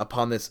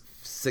 upon this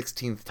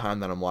 16th time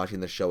that I'm watching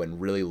the show and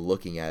really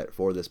looking at it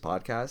for this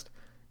podcast,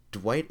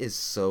 Dwight is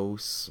so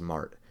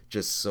smart.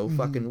 Just so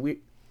fucking weird.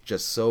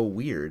 Just so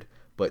weird,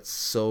 but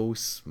so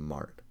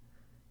smart.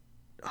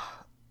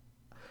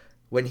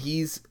 When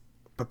he's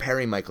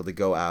preparing Michael to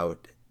go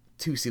out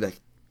to see the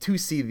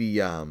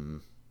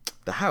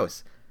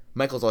house,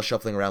 Michael's all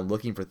shuffling around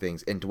looking for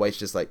things, and Dwight's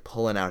just like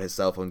pulling out his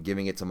cell phone,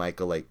 giving it to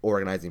Michael, like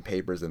organizing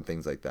papers and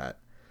things like that.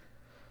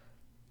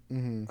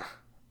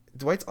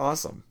 Dwight's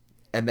awesome.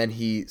 And then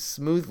he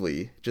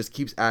smoothly just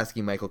keeps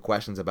asking Michael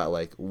questions about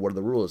like, what are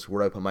the rules?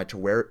 Where do I put my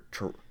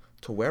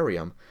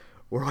terrarium?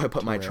 Where do I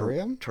put my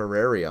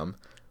terrarium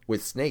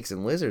with snakes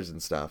and lizards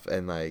and stuff?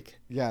 And like,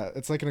 yeah,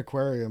 it's like an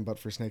aquarium but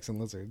for snakes and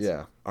lizards.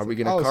 Yeah. Are we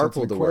gonna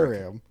carpool to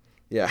work?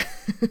 Yeah.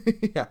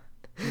 Yeah.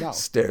 No.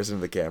 Stares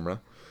into the camera.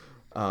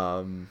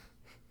 Are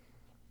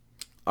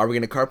we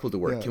gonna carpool to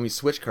work? Yeah. Can we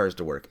switch cars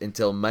to work?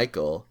 Until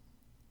Michael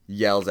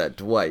yells at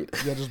Dwight.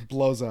 Yeah, just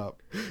blows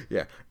up.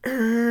 Yeah.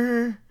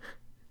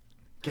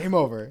 Game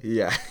over.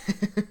 Yeah.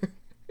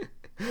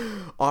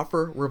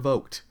 Offer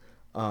revoked.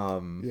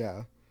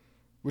 Yeah.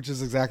 Which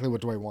is exactly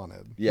what Dwight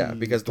wanted. Yeah,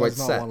 because Dwight's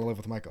set. Does not want to live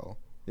with Michael.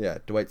 Yeah,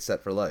 Dwight's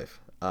set for life.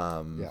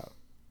 Yeah.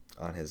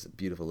 On his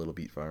beautiful little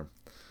beet farm.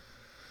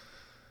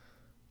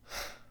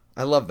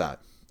 I love that.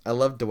 I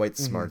love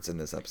Dwight's smarts in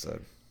this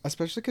episode.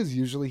 Especially because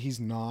usually he's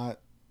not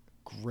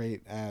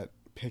great at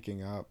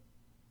picking up,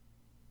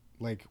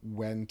 like,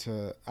 when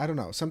to... I don't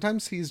know.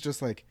 Sometimes he's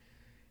just, like,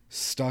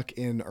 stuck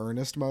in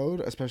earnest mode,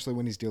 especially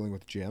when he's dealing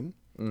with Jim.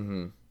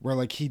 Where,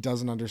 like, he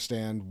doesn't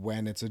understand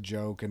when it's a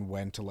joke and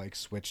when to, like,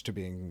 switch to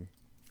being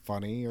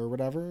funny or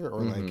whatever.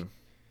 Or, like,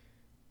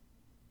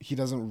 he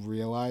doesn't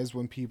realize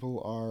when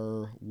people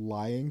are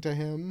lying to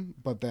him.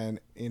 But then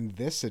in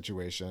this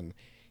situation,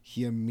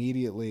 he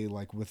immediately,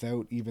 like,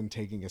 without even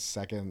taking a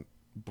second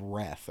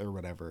breath or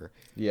whatever,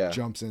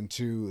 jumps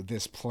into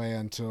this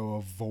plan to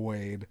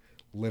avoid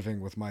living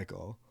with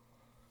Michael.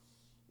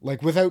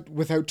 Like,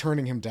 without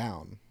turning him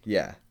down.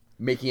 Yeah.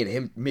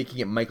 Making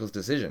it Michael's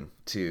decision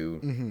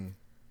to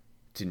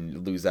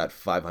lose that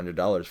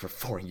 $500 for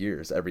 4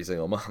 years every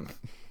single month.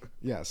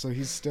 Yeah, so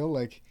he's still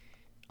like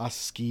a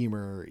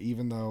schemer,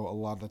 even though a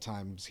lot of the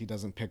times he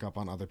doesn't pick up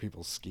on other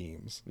people's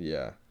schemes.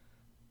 Yeah.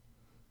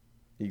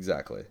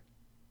 Exactly.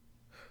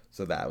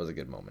 So that was a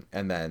good moment.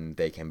 And then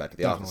they came back to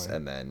the office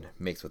and then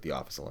mixed with the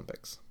Office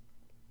Olympics.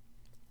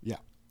 Yeah.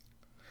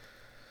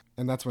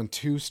 And that's when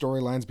 2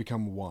 storylines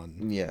become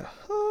 1. Yeah.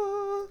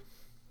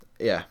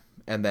 Yeah.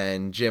 And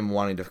then Jim,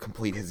 wanting to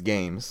complete his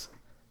games,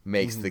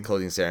 makes the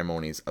closing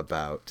ceremonies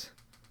about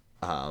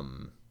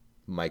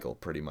Michael,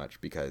 pretty much,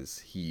 because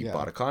he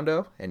bought a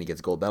condo and he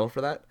gets a gold medal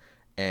for that.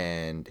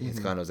 And his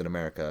condo's in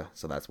America,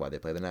 so that's why they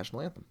play the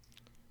national anthem.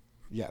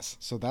 Yes.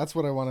 So that's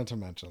what I wanted to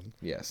mention.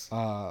 Yes.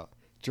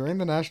 During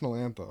the national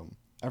anthem,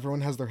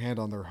 everyone has their hand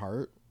on their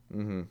heart.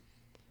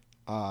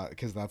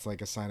 Because that's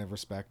like a sign of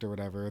respect or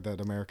whatever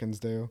that Americans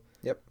do.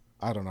 Yep.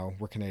 I don't know.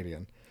 We're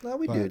Canadian. No,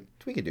 we do.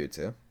 We could do it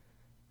too.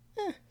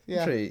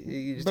 Yeah. Sure,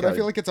 I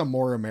feel like it's a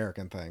more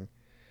American thing.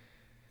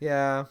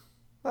 Yeah.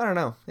 I don't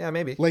know. Yeah,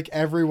 maybe. Like,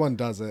 everyone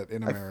does it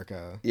in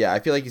America. I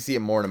feel like you see it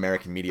more in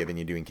American media than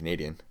you do in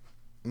Canadian.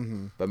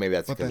 But maybe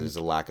that's because there's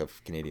a lack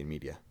of Canadian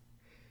media.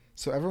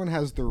 So everyone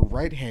has their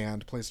right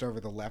hand placed over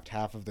the left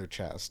half of their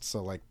chest,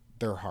 so like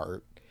their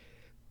heart.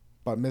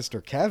 But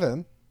Mr.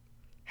 Kevin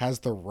has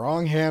the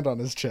wrong hand on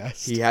his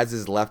chest. He has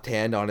his left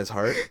hand on his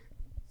heart?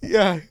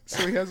 Yeah,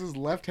 so he has his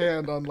left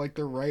hand on like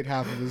the right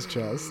half of his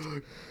chest.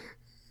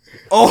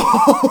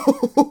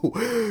 Oh,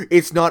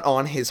 it's not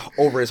on his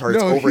over his heart.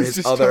 No, it's over he's his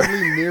just other.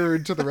 totally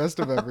mirrored to the rest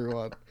of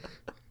everyone.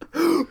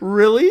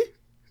 Really?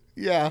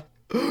 Yeah.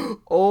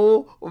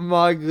 Oh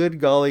my good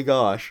golly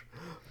gosh.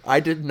 I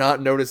did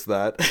not notice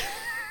that.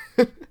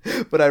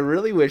 But I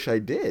really wish I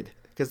did,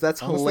 because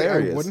that's Honestly,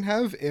 hilarious. I wouldn't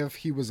have if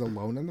he was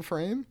alone in the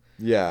frame.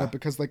 Yeah. But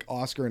because like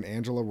Oscar and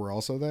Angela were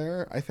also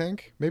there, I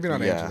think. Maybe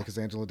not Yeah. Angela, because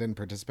Angela didn't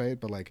participate,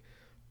 but like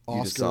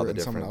You just saw Oscar the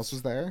and someone difference. else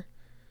was there.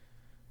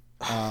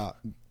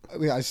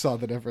 Yeah, I saw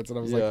the difference and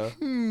I was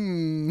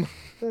like,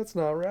 That's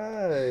not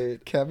right.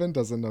 Kevin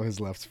doesn't know his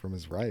lefts from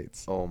his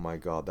rights. Oh my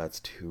god, that's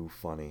too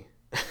funny.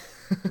 Do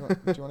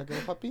you want to go,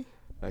 puppy?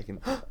 I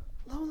can.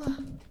 Lola!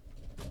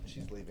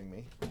 She's leaving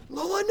me.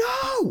 Lola,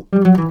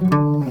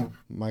 no!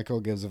 Michael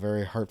gives a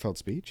very heartfelt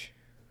speech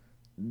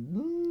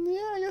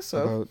Yeah, I guess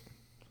so.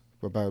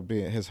 about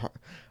being his.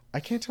 I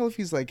can't tell if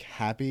he's like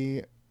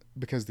happy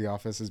because the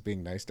office is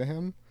being nice to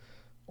him,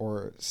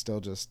 or still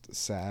just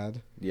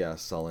sad. Yeah,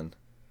 sullen.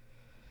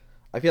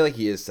 I feel like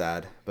he is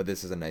sad, but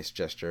this is a nice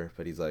gesture.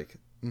 But he's like,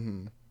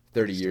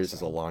 30 years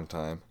is a long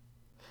time.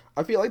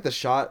 I feel like the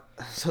shot.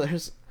 So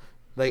there's,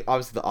 like,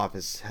 obviously the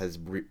Office has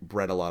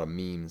bred a lot of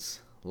memes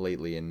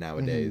lately and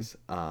nowadays.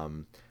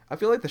 I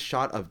feel like the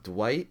shot of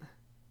Dwight,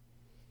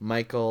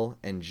 Michael,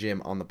 and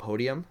Jim on the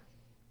podium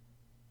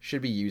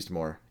should be used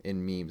more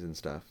in memes and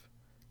stuff,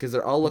 because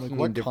they're all looking Like,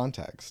 what in different.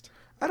 context?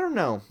 I don't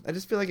know. I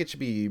just feel like it should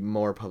be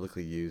more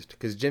publicly used,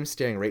 because Jim's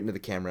staring right into the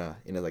camera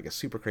in like a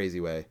super crazy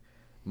way.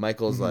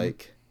 Michael's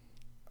like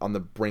on the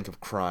brink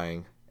of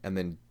crying, and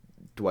then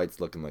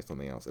Dwight's looking like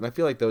something else. And I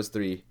feel like those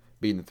three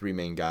being the three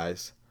main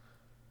guys.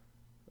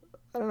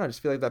 I don't know. I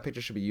just feel like that picture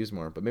should be used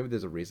more, but maybe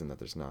there's a reason that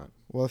there's not.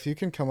 Well, if you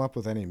can come up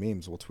with any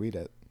memes, we'll tweet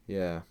it.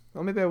 Yeah.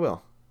 Well, maybe I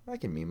will. I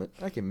can meme it.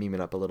 I can meme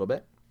it up a little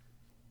bit.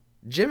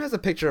 Jim has a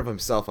picture of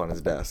himself on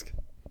his desk.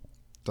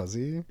 Does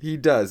he? He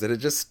does, and it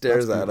just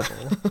stares That's at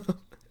him.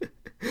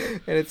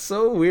 And it's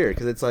so weird,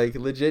 because it's like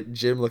legit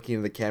Jim looking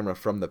into the camera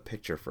from the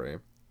picture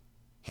frame.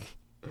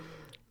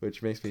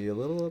 Which makes me a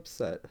little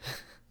upset.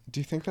 Do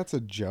you think that's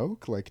a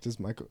joke? Like, does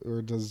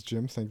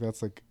Jim think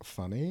that's like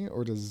funny,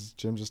 or does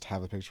Jim just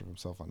have a picture of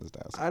himself on his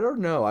desk? I don't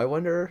know. I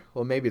wonder.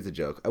 Well, maybe it's a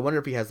joke. I wonder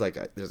if he has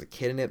like there's a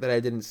kid in it that I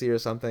didn't see or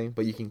something.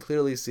 But you can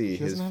clearly see He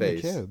his doesn't have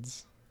any face,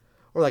 kids.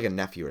 or like a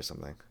nephew or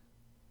something.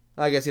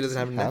 I guess he doesn't Does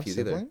have he nephews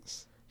either.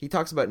 siblings? He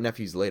talks about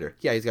nephews later.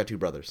 Yeah, he's got 2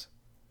 brothers.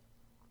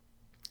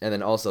 And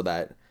then also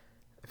that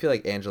I feel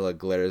like Angela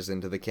glares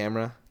into the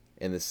camera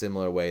in the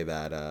similar way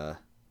that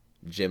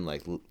Jim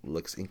like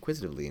looks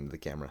inquisitively into the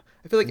camera.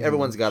 I feel like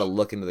everyone's got to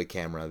look into the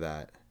camera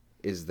that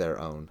is their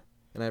own,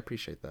 and I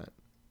appreciate that.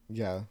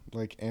 Yeah,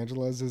 like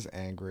Angela's is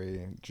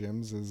angry,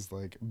 Jim's is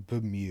like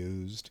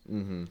bemused.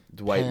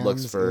 Dwight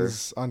looks Pam's for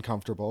is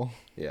uncomfortable.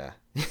 yeah,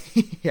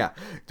 yeah.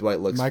 Dwight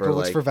looks Michael for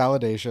looks like for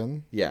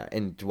validation, yeah,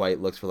 and Dwight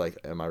looks for like,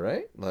 am I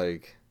right?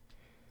 Like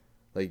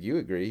you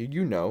agree,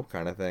 you know,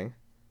 kind of thing.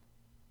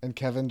 and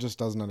Kevin just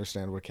doesn't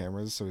understand what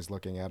camera is, so he's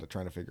looking at it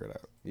trying to figure it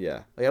out.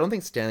 Yeah, like I don't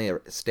think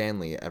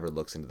Stanley ever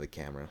looks into the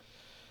camera.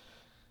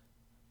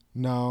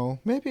 No,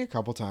 maybe a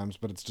couple times,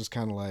 but it's just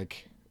kind of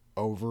like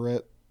over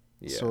it,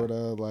 Yeah. sort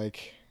of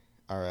like,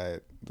 all right,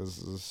 this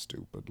is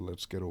stupid.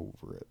 Let's get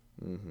over it.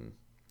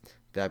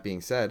 That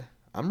being said,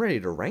 I'm ready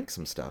to rank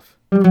some stuff.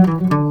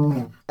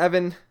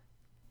 Evan,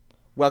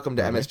 welcome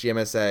to Ready?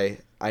 MSGMSA.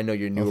 I know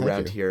you're new thank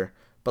around you. here,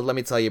 but let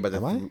me tell you about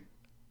Am I?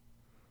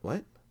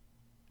 What?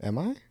 Am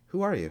I?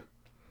 Who are you?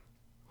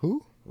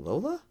 Who?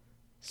 Lola?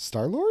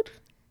 Star-Lord?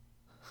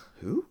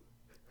 Who?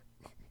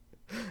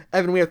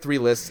 Evan, we have 3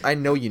 lists. I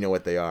know you know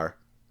what they are.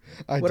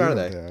 I What do are know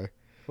they? are.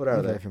 What are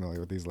I'm they? very familiar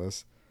with these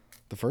lists.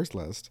 The first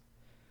list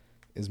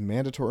is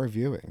mandatory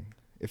viewing.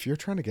 If you're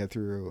trying to get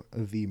through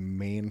the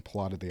main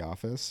plot of The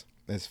Office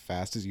as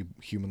fast as you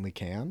humanly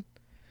can,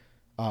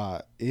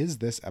 is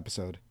this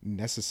episode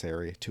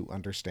necessary to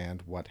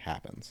understand what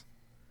happens?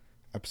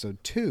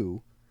 Episode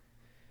 2.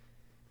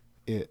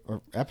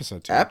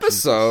 Episode 2.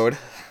 Episode?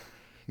 Jesus.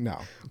 No.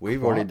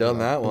 We've already done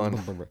that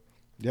one.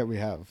 Yeah, we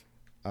have.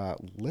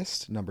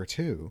 List number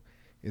 2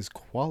 is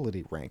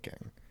quality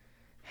ranking.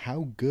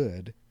 How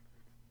good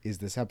is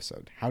this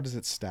episode? How does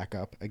it stack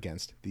up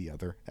against the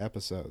other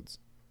episodes?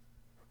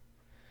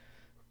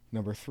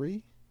 Number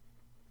 3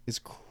 is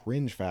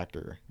cringe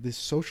factor, the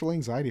social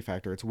anxiety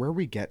factor. It's where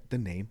we get the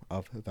name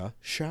of the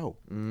show.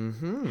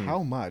 Mm-hmm.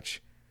 How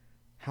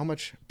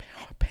much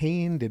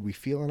pain did we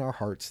feel in our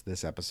hearts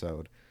this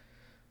episode?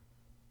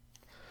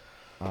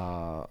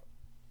 I'm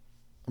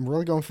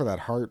really going for that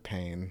heart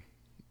pain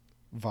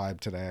vibe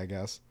today, I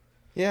guess.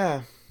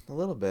 Yeah, a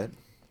little bit.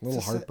 A little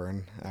It's just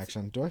heartburn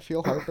action. Do I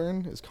feel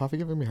heartburn? Is coffee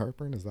giving me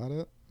heartburn? Is that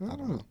it? I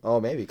don't know. Oh,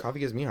 maybe. Coffee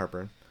gives me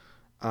heartburn.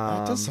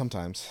 It does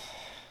sometimes.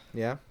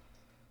 Yeah.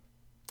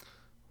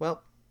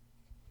 Well,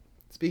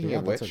 speaking Yeah,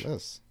 of that's which, like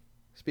this.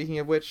 do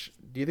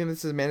you think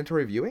this is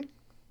mandatory viewing?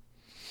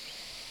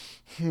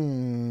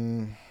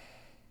 I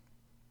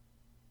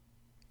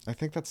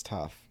think that's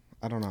tough.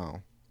 I don't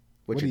know.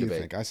 What's what do your you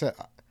debate? think? I said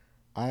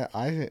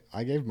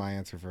I gave my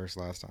answer first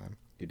last time.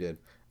 You did.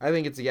 I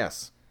think it's a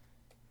yes.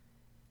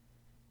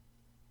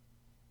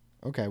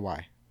 Okay,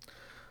 why?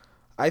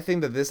 I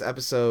think that this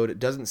episode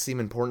doesn't seem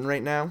important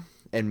right now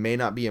and may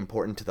not be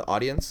important to the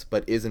audience,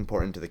 but is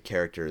important to the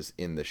characters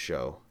in the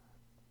show.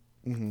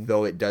 Mm-hmm.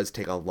 Though it does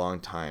take a long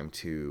time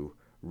to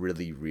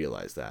really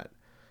realize that.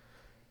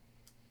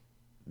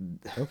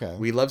 Okay.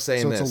 We love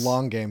saying this. So it's a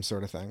long game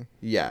sort of thing.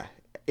 Yeah.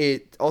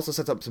 It also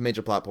sets up some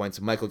major plot points.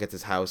 Michael gets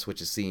his house,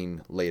 which is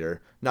seen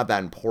later. Not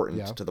that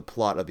important to the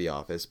plot of The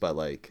Office, but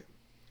like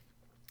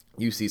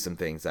you see some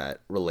things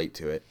that relate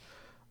to it.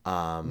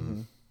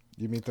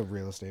 You meet the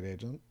real estate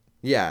agent.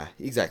 Yeah,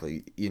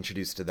 exactly. You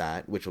introduced to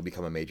that, which will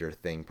become a major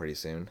thing pretty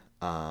soon.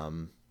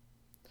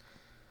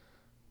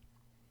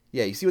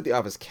 Yeah, you see what The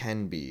Office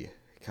can be,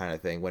 kind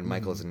of thing, when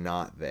Michael's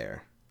not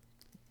there,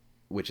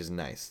 which is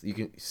nice. You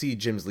can see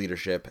Jim's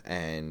leadership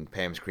and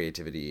Pam's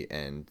creativity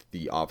and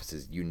The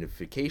Office's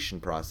unification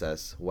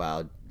process,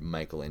 while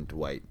Michael and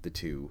Dwight, the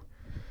two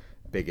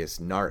biggest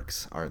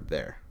narcs, aren't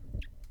there.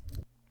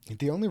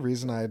 The only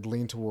reason I'd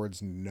lean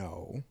towards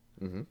no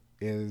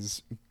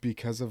is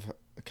because of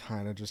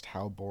kind of just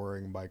how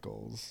boring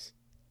Michael's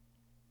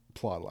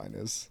plotline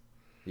is.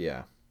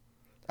 Yeah.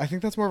 I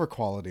think that's more of a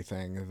quality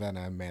thing than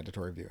a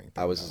mandatory viewing thing.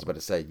 I was just about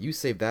to say, you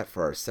saved that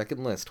for our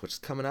second list, which is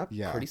coming up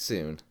pretty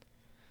soon.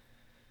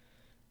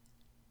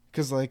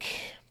 Because,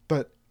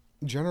 but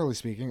generally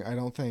speaking, I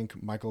don't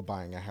think Michael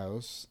buying a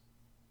house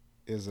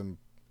is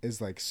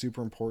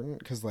super important.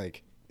 Because,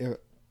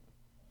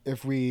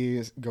 if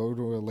we go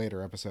to a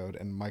later episode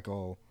and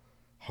Michael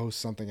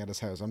hosts something at his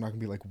house, I'm not going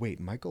to be like,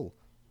 wait, Michael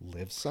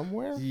lives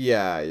somewhere?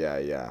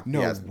 Yeah.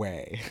 No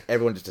way.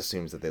 Everyone just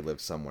assumes that they live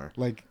somewhere.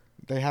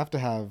 They have to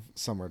have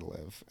somewhere to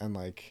live. And,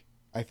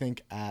 I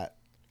think at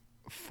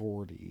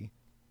 40,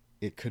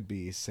 it could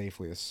be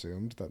safely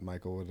assumed that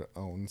Michael would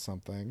own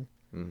something.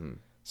 Mm-hmm.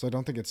 So I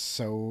don't think it's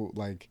so,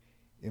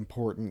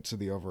 important to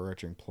the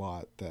overarching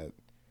plot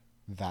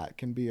that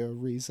can be a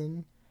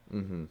reason.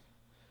 Mm-hmm.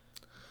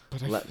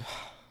 But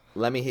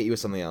let me hit you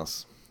with something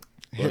else.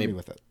 Hit me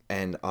with it.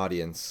 And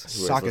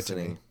audience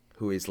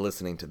who is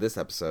listening to this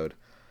episode,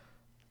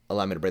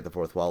 allow me to break the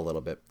fourth wall a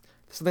little bit.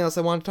 There's something else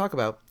I want to talk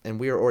about, and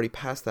we are already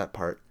past that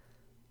part.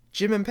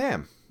 Jim and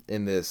Pam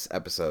in this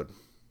episode.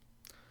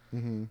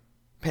 Mm-hmm.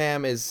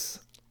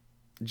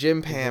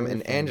 Jim, Pam,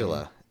 and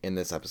Angela in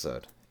this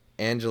episode.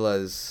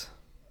 Angela's...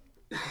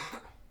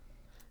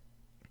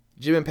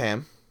 Jim and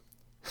Pam.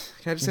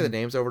 Can I just say the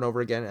names over and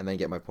over again and then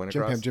get my point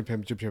across? Jim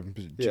Pam.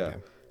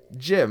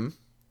 Jim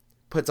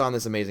puts on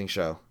this amazing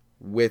show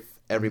with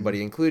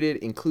everybody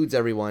includes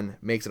everyone,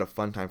 makes it a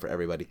fun time for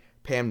everybody.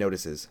 Pam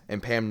notices,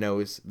 and Pam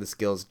knows the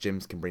skills Jim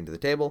can bring to the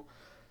table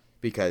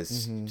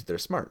because they're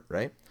smart,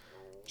 right?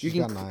 She's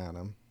got an eye on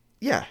him.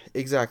 Yeah,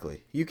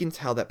 exactly. You can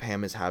tell that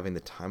Pam is having the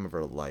time of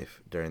her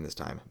life during this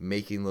time,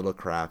 making little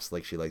crafts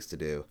like she likes to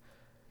do,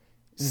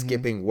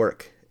 skipping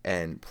work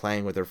and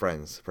playing with her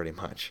friends, pretty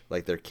much,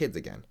 like they're kids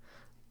again.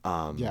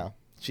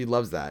 She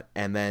loves that.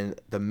 And then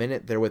the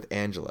minute they're with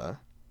Angela,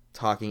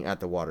 talking at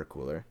the water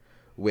cooler,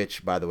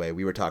 which, by the way,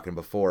 we were talking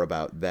before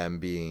about them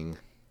being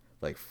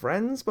like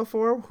friends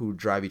before who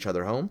drive each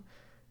other home.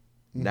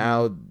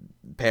 Now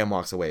Pam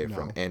walks away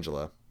from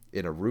Angela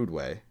in a rude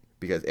way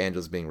because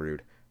Angela's being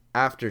rude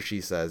after she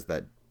says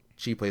that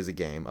she plays a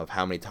game of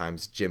how many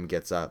times Jim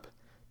gets up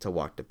to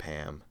walk to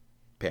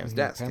Pam's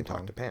desk and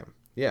talk to Pam.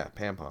 Yeah,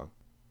 Pam Pong.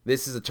 I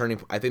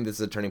think this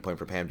is a turning point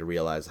for Pam to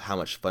realize how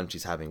much fun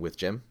she's having with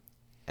Jim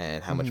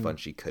and how much fun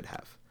she could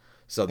have.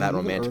 So that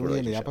romantic early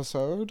relationship. in the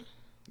episode,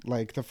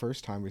 the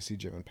first time we see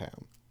Jim and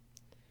Pam,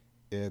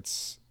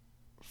 it's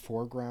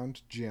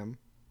foreground Jim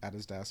at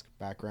his desk,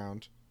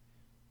 background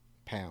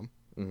Pam,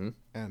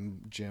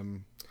 and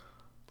Jim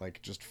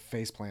just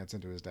face plants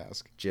into his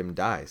desk. Jim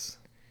dies.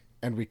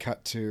 And we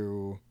cut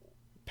to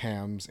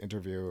Pam's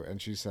interview,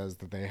 and she says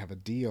that they have a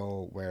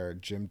deal where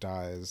Jim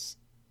dies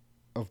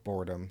of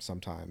boredom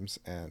sometimes,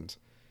 and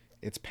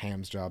it's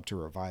Pam's job to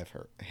revive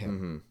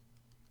him.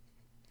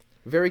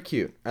 Very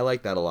cute. I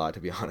like that a lot, to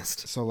be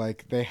honest. So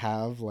they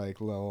have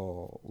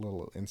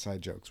little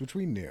inside jokes, which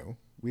we knew.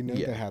 We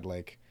knew they had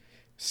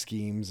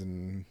schemes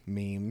and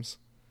memes.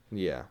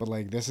 Yeah.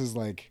 But this is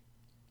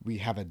we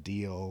have a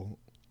deal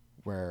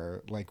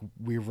where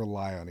we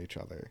rely on each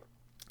other.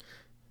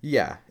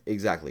 Yeah,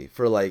 exactly.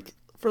 For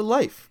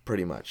life,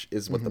 pretty much,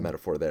 is what the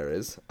metaphor there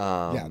is.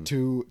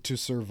 To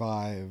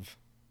survive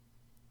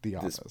the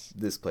office.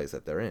 This place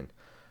that they're in.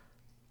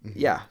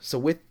 Yeah, so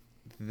with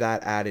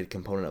that added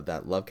component of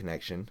that love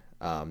connection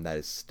that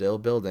is still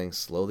building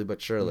slowly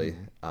but surely,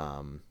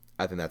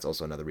 I think that's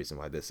also another reason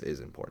why this is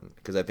important.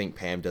 Because I think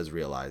Pam does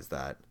realize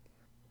that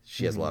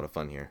she has a lot of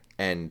fun here.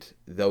 And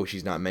though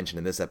she's not mentioned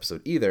in this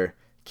episode either,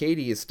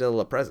 Katie is still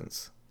a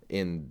presence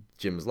in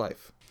Jim's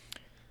life.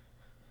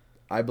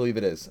 I believe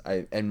it is.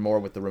 And more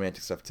with the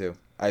romantic stuff too.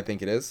 I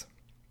think it is.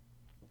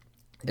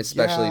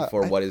 Especially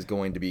for what is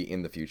going to be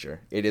in the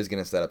future. It is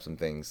going to set up some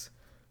things,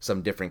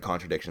 some different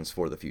contradictions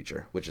for the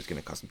future, which is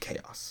going to cause some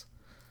chaos.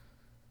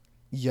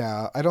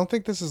 Yeah, I don't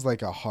think this is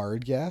a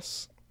hard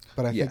yes,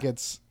 but I think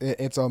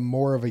it's a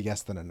more of a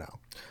yes than a no.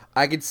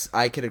 I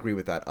could agree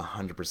with that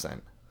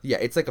 100%. Yeah,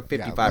 it's like a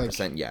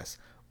 55% yes.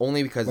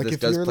 Only because Like, this if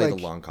does you're, play the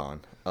like- long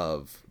con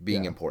of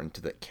being Yeah. important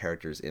to the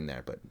characters in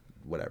there, but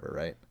whatever,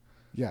 right?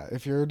 Yeah,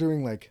 if you're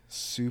doing like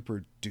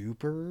super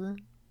duper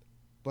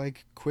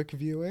like quick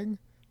viewing,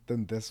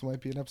 then this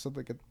might be an episode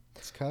that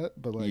gets cut.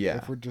 But like Yeah.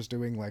 if we're just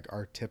doing like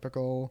our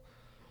typical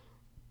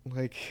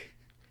like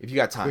If you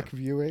got time. quick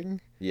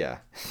viewing, Yeah.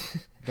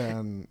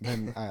 then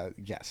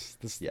yes,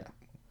 this Yeah. this is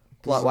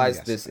a Plot wise,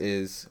 yes this thing.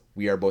 is,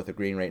 we are both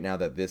agreeing right now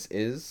that this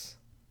is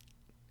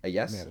a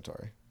yes.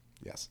 Mandatory.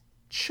 Yes.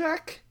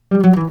 Check.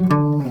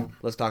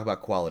 Let's talk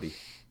about quality.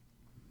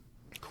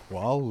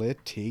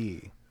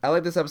 Quality. I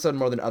like this episode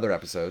more than other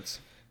episodes,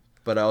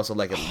 but I also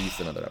like at least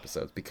than other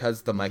episodes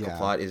because the Michael Yeah.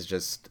 plot is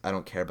just, I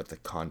don't care about the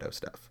condo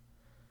stuff.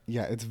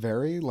 Yeah, it's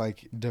very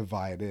like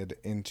divided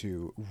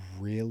into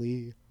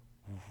really,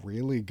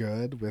 really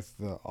good with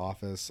the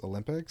Office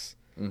Olympics,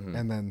 Mm-hmm.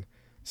 and then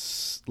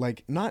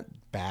like not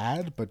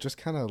bad, but just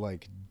kind of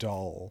like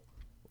dull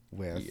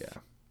with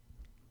Yeah.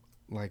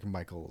 like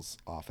Michael's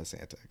office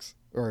antics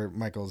or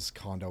Michael's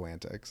condo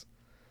antics.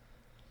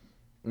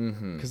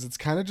 Mm-hmm. Because it's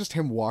kind of just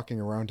him walking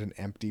around an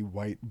empty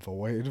white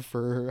void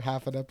for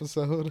half an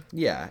episode,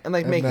 Yeah, and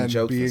like and making then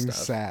jokes being and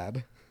stuff.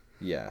 sad.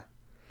 Yeah.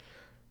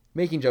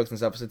 Making jokes and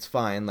stuff, so it's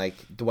fine. Like,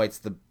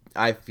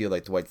 I feel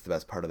like Dwight's the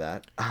best part of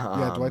that.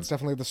 Yeah, Dwight's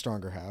definitely the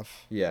stronger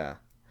half. Yeah.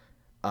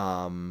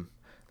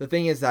 The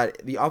thing is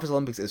that the Office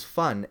Olympics is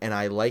fun, and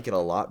I like it a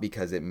lot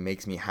because it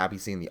makes me happy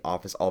seeing the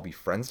Office all be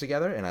friends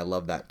together, and I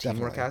love that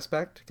teamwork Definitely.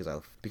 aspect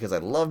because I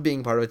love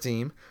being part of a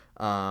team.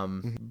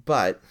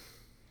 But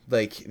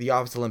like the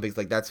Office Olympics,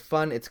 like that's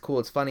fun. It's cool.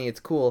 It's funny. It's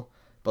cool.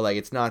 But like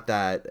it's not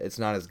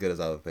as good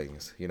as other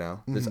things. You know,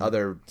 there's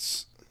other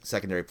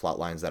secondary plot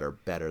lines that are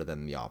better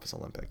than the Office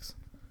Olympics.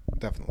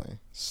 Definitely.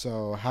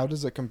 So, how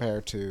does it compare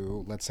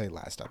to, let's say,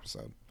 last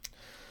episode?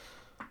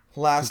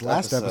 Last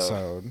Last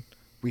episode,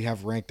 we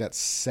have ranked at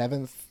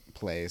 7th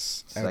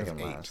place out of 8.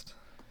 second last.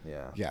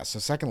 Yeah. Yeah, so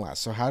second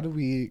last. So, how do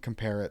we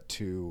compare it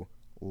to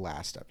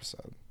last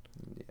episode,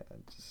 Yeah.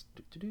 Just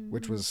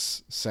which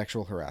was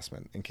sexual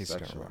harassment, in case you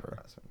don't sexual remember?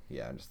 harassment.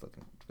 Yeah, I'm just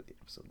looking for the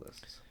episode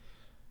lists.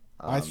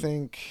 I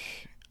think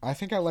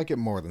I like it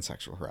more than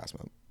sexual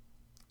harassment.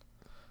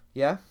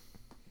 Yeah.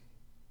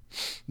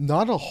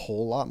 Not a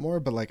whole lot more,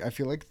 but like I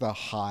feel like the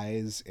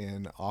highs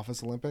in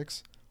Office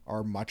Olympics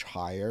are much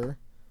higher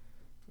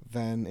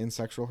than in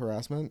sexual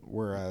harassment,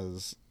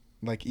 whereas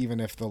like even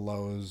if the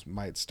lows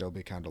might still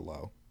be kind of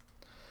low.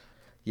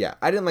 Yeah,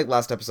 I didn't like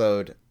last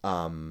episode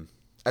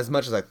as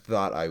much as I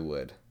thought I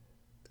would.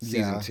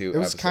 Season 2. It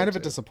was kind of a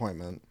episode 2.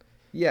 disappointment,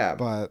 Yeah,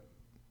 but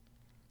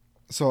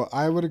so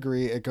I would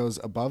agree it goes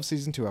above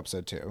season 2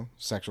 episode 2,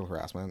 sexual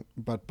harassment,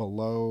 but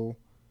below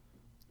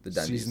the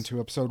Dundies. season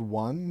 2 episode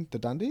 1, the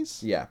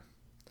Dundies? Yeah,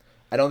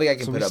 I don't think I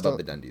can So put we it above still-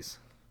 the Dundies.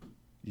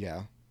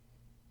 Yeah.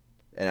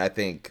 And I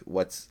think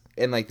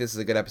like this is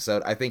a good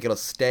episode. I think it'll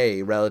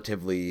stay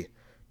relatively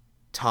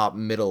top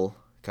middle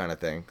kind of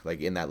thing, like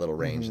in that little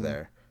range Mm-hmm.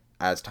 there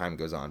as time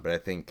goes on. But I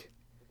think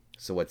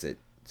what's it?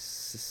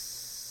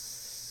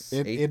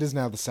 It is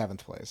now the 7th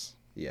place.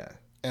 Yeah,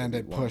 And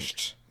it'd it be one.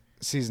 pushed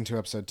season 2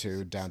 episode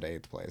 2 down to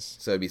 8th place.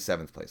 So it'd be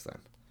 7th place then.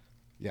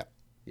 Yeah.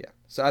 Yeah.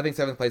 So I think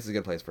 7th place is a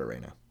good place for it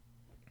right now.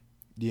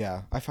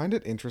 Yeah, I find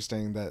it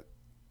interesting that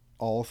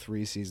all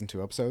 3 season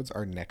 2 episodes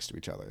are next to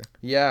each other.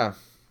 Yeah.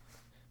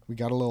 We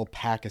got a little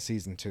pack of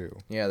season 2.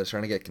 Yeah, they're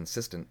trying to get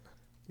consistent.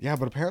 Yeah,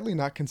 but apparently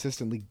not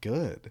consistently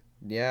good.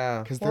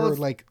 Yeah. Because Well, they're it's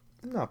like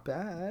not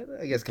bad,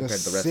 I guess, the compared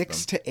to the rest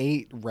 6 of them. to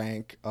 8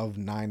 rank of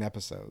 9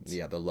 episodes.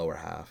 Yeah, the lower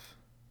half.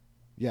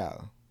 Yeah.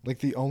 Like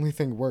the only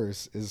thing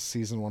worse is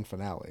season 1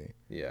 finale.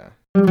 Yeah.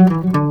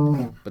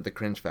 But the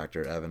cringe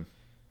factor, Evan.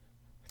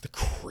 The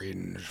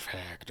cringe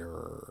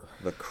factor.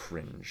 The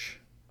cringe.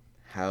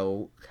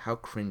 How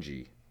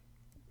cringy?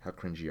 How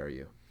cringy are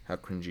you? How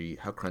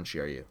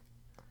crunchy are you?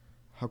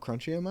 How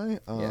crunchy am I?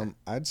 Yeah.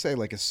 I'd say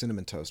like a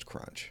cinnamon toast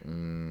crunch.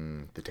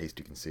 The taste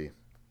you can see.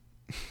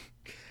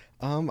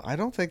 I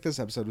don't think this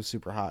episode was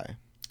super high.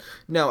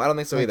 No, I don't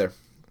think so Like, either.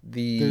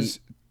 The There's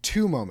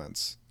 2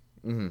 moments.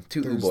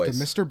 two There's boys.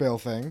 the Mr. Bill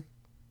thing.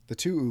 The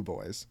 2 Ooh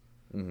boys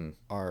Mm-hmm.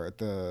 are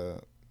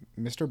the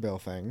Mr. Bill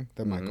thing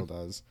that Michael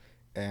does,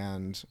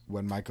 and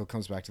when Michael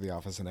comes back to the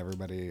office and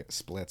everybody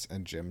splits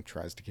and Jim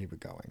tries to keep it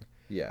going.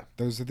 Yeah.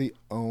 Those are the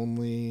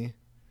only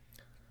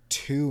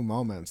 2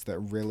 moments that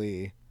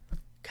really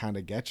kind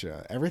of get you.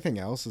 Everything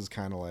else is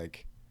kind of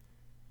like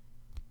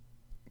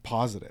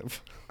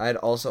positive. I'd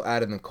also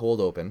add in the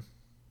cold open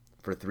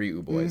for 3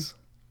 Ooh boys.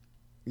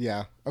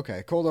 Yeah.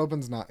 Okay. Cold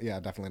open's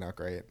definitely not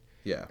great.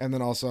 Yeah. And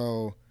then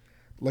also,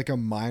 like a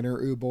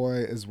minor ooh boy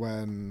is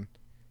when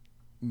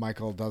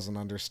Michael doesn't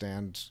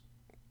understand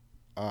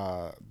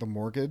the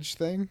mortgage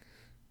thing.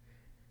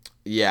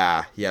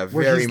 Yeah. Yeah.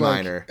 Where Very he's like,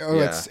 minor. oh,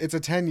 yeah. it's a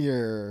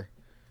 10-year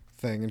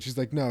thing, and she's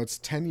like, no, it's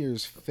 10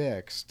 years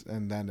fixed,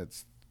 and then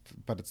it's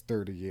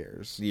 30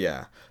 years.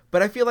 Yeah.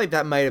 But I feel like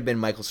that might have been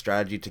Michael's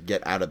strategy to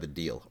get out of the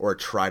deal or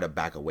try to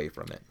back away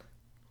from it.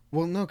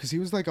 Well, no, because he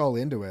was like all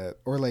into it,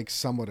 or like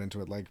somewhat into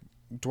it. Like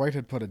Dwight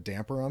had put a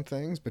damper on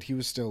things, but he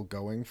was still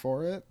going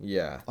for it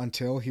Yeah.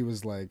 until he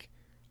was like,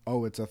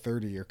 oh, it's a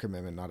 30-year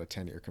commitment, not a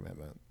 10-year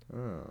commitment.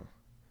 Oh,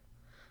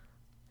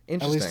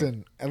 Interesting.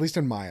 interesting. At least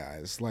in my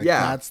eyes. Like,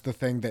 Yeah. that's the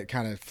thing that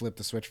kind of flipped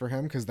the switch for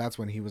him, because that's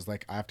when he was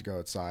like, I have to go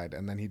outside.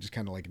 And then he just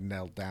kind of like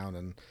knelt down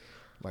and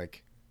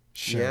like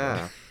shouted.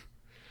 Yeah.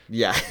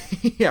 Yeah.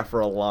 Yeah, for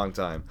a long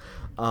time.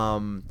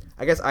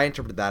 I guess I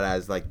interpreted that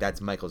as like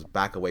that's Michael's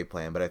back away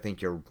plan, but I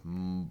think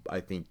upon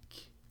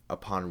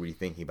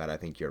rethinking about it, I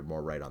think you're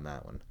more right on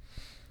that one.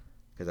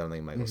 Because I don't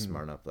think Michael's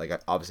smart enough. Like,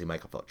 obviously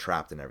Michael felt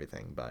trapped and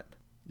everything, but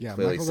Yeah,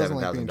 clearly Michael doesn't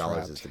like being $7,000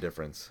 trapped. is the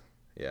difference.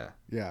 Yeah.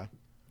 Yeah,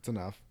 it's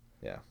enough.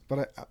 Yeah.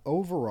 But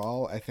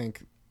overall, I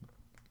think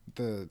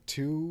the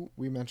two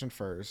we mentioned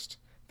first,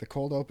 the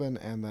cold open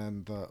and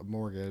then the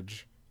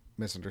mortgage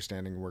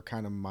misunderstanding, were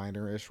kind of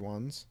minor-ish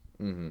ones.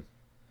 Mm-hmm.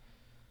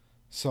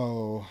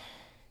 So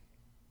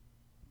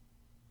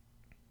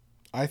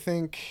I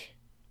think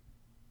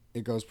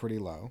it goes pretty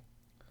low.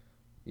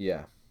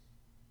 Yeah.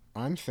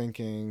 I'm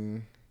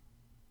thinking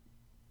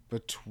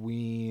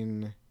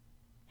between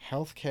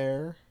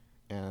healthcare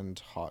and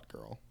hot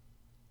girl.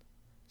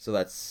 So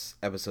that's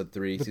episode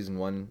 3, season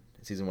 1,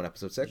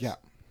 episode 6? Yeah.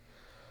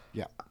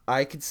 Yeah.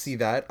 I could see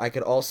that. I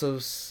could also...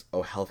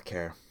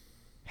 healthcare.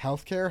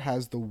 Healthcare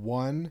has the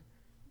one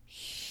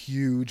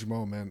huge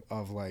moment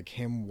of like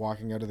him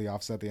walking out of the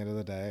office at the end of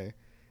the day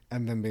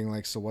and then being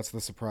like, so what's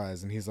the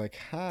surprise? And he's like,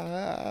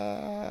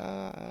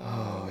 ha.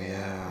 Oh,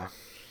 yeah.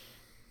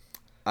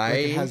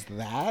 It has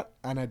that,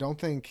 and I don't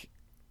think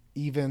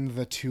even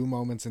the two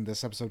moments in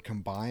this episode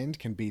combined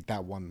can beat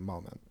that one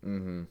moment.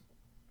 Mm-hmm.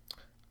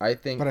 I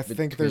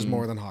think there's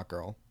more than Hot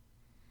Girl.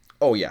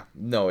 Oh, yeah.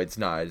 No, it's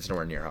not. It's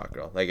nowhere near Hot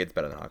Girl. Like, it's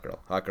better than Hot Girl.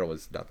 Hot Girl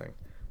was nothing.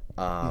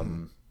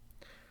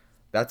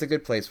 That's a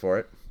good place for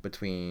it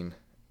between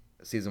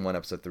season 1,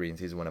 episode 3 and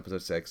season 1,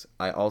 episode 6.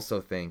 I also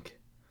think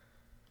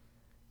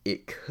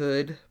it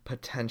could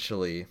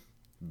potentially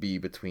be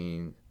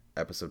between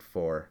episode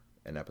 4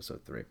 and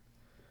episode 3.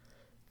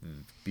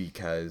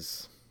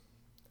 Because,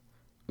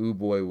 ooh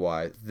boy,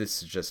 why,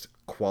 this is just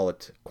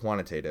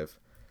quantitative.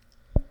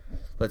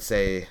 Let's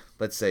say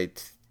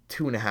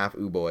 2.5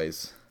 ooh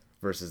boys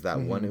versus that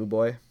one ooh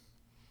boy.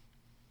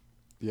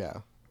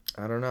 Yeah.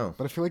 I don't know.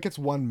 But I feel like it's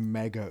one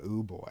mega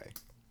ooh boy.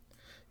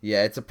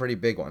 Yeah, it's a pretty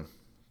big one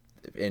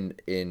in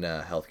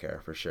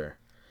healthcare for sure.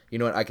 You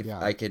know what? I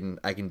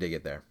can dig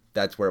it there.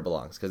 That's where it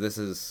belongs, because this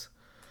is.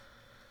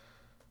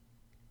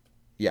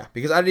 Yeah,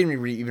 because I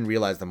didn't even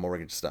realize the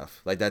mortgage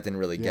stuff. Like, that didn't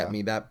really get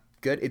me that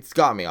good. It's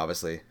got me,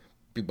 obviously,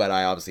 but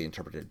I obviously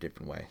interpreted it a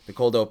different way. The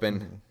cold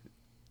open,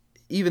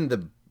 even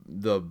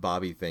the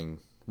Bobby thing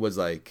was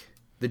like,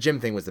 the gym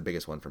thing was the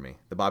biggest one for me.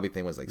 The Bobby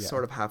thing was like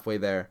sort of halfway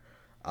there,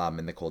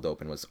 and the cold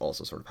open was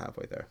also sort of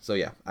halfway there. So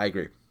yeah, I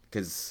agree,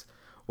 because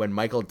when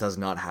Michael does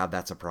not have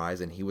that surprise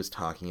and he was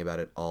talking about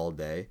it all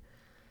day,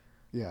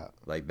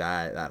 like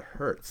that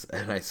hurts,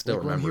 and I still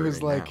like remember when he was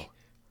it like. now.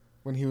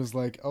 When he was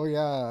like, oh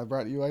yeah, I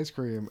brought you ice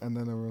cream. And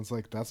then everyone's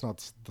like, that's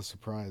not the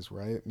surprise,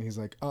 right? And he's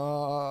like,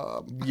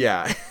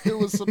 Yeah. it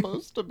was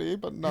supposed to be,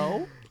 but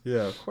no.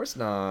 Yeah, of course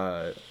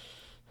not.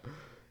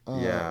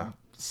 Yeah.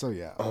 So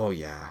yeah. Oh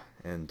yeah,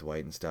 and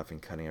Dwight and stuff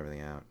and cutting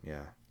everything out.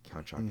 Yeah,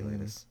 Count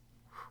Choculatus.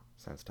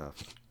 Sounds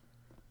tough.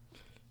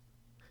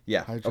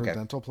 Yeah. Okay.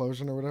 Hydrodental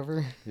plosion or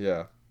whatever.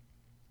 Yeah.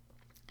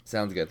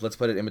 Sounds good. Let's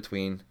put it in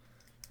between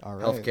All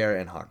right.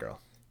 healthcare and Hot Girl.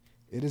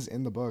 It is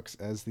in the books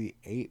as the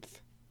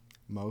 8th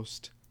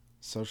most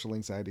social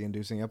anxiety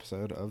inducing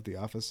episode of The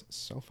Office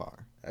so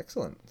far.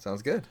 Excellent.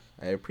 Sounds good.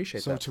 I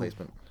appreciate that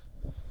placement.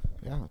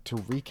 Yeah. To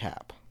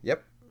recap.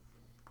 Yep.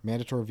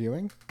 Mandatory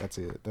viewing. That's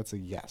a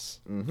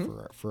yes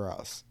for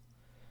us.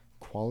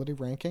 Quality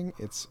ranking.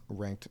 It's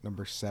ranked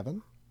number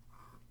 7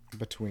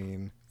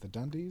 between the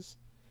Dundies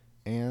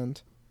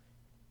and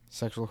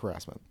sexual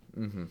harassment.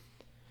 Mm-hmm.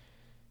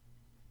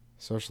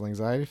 Social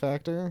anxiety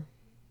factor.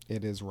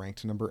 It is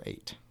ranked number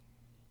 8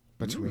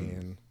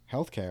 between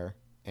healthcare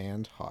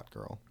and Hot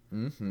Girl.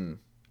 Mm-hmm.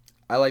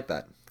 I like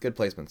that. Good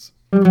placements.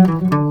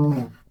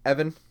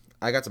 Evan,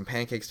 I got some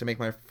pancakes to make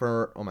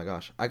oh my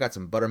gosh. I got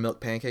some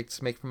buttermilk pancakes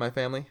to make for my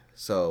family.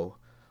 So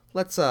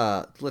let's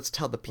tell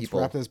the people.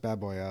 Let's wrap this bad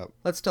boy up.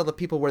 Let's tell the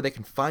people where they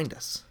can find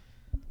us.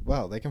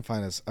 Well, they can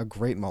find us a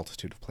great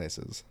multitude of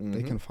places.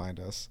 They can find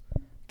us.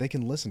 They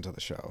can listen to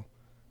the show.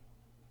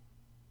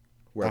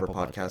 Wherever Apple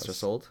podcasts are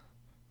sold.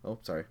 Oh,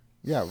 sorry.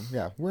 Yeah,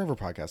 wherever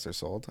podcasts are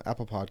sold.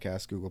 Apple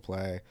Podcasts, Google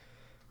Play,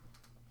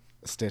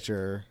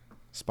 Stitcher,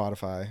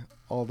 Spotify,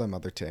 all them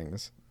other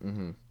things.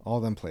 All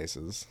them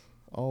places.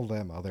 All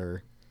them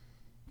other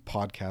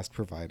podcast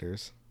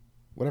providers.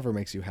 Whatever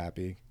makes you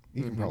happy,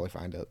 you can probably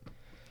find it.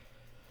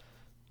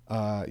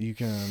 You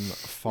can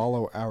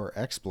follow our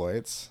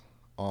exploits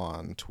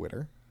on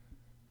Twitter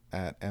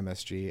at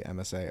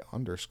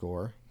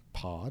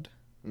MSG_pod.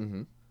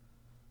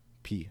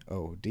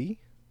 POD.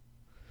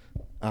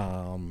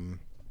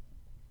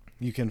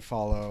 You can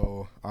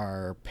follow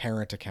our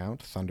parent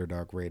account,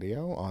 Thunderdog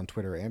Radio, on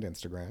Twitter and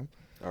Instagram.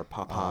 Our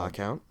Papa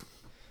account.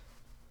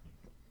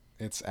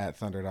 It's at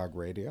Thunderdog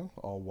Radio,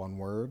 all one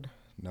word,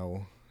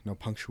 no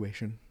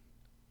punctuation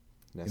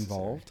Necessary.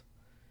 involved.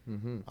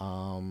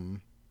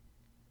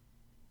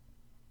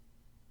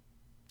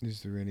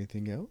 Is there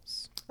anything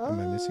else? Am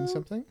I missing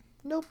something?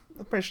 Nope.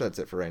 I'm pretty sure that's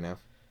it for right now.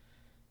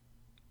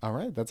 All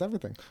right, that's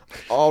everything.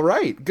 All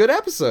right. Good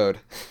episode.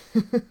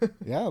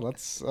 Yeah,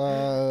 let's...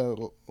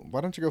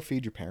 why don't you go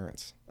feed your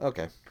parents?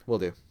 Okay, we'll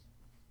do.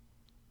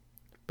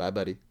 Bye,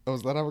 buddy. Oh,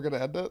 is that how we're going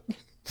to end it?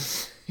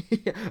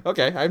 Yeah,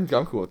 okay, I'm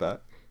cool with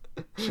that.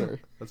 Sure.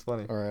 That's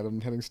funny. All right,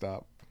 I'm hitting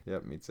stop.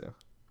 Yep, me too.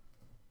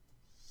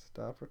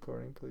 Stop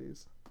recording,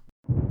 please.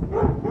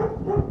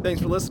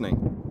 Thanks for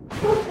listening.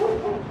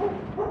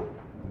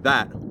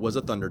 That was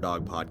a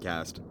Thunderdog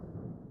podcast.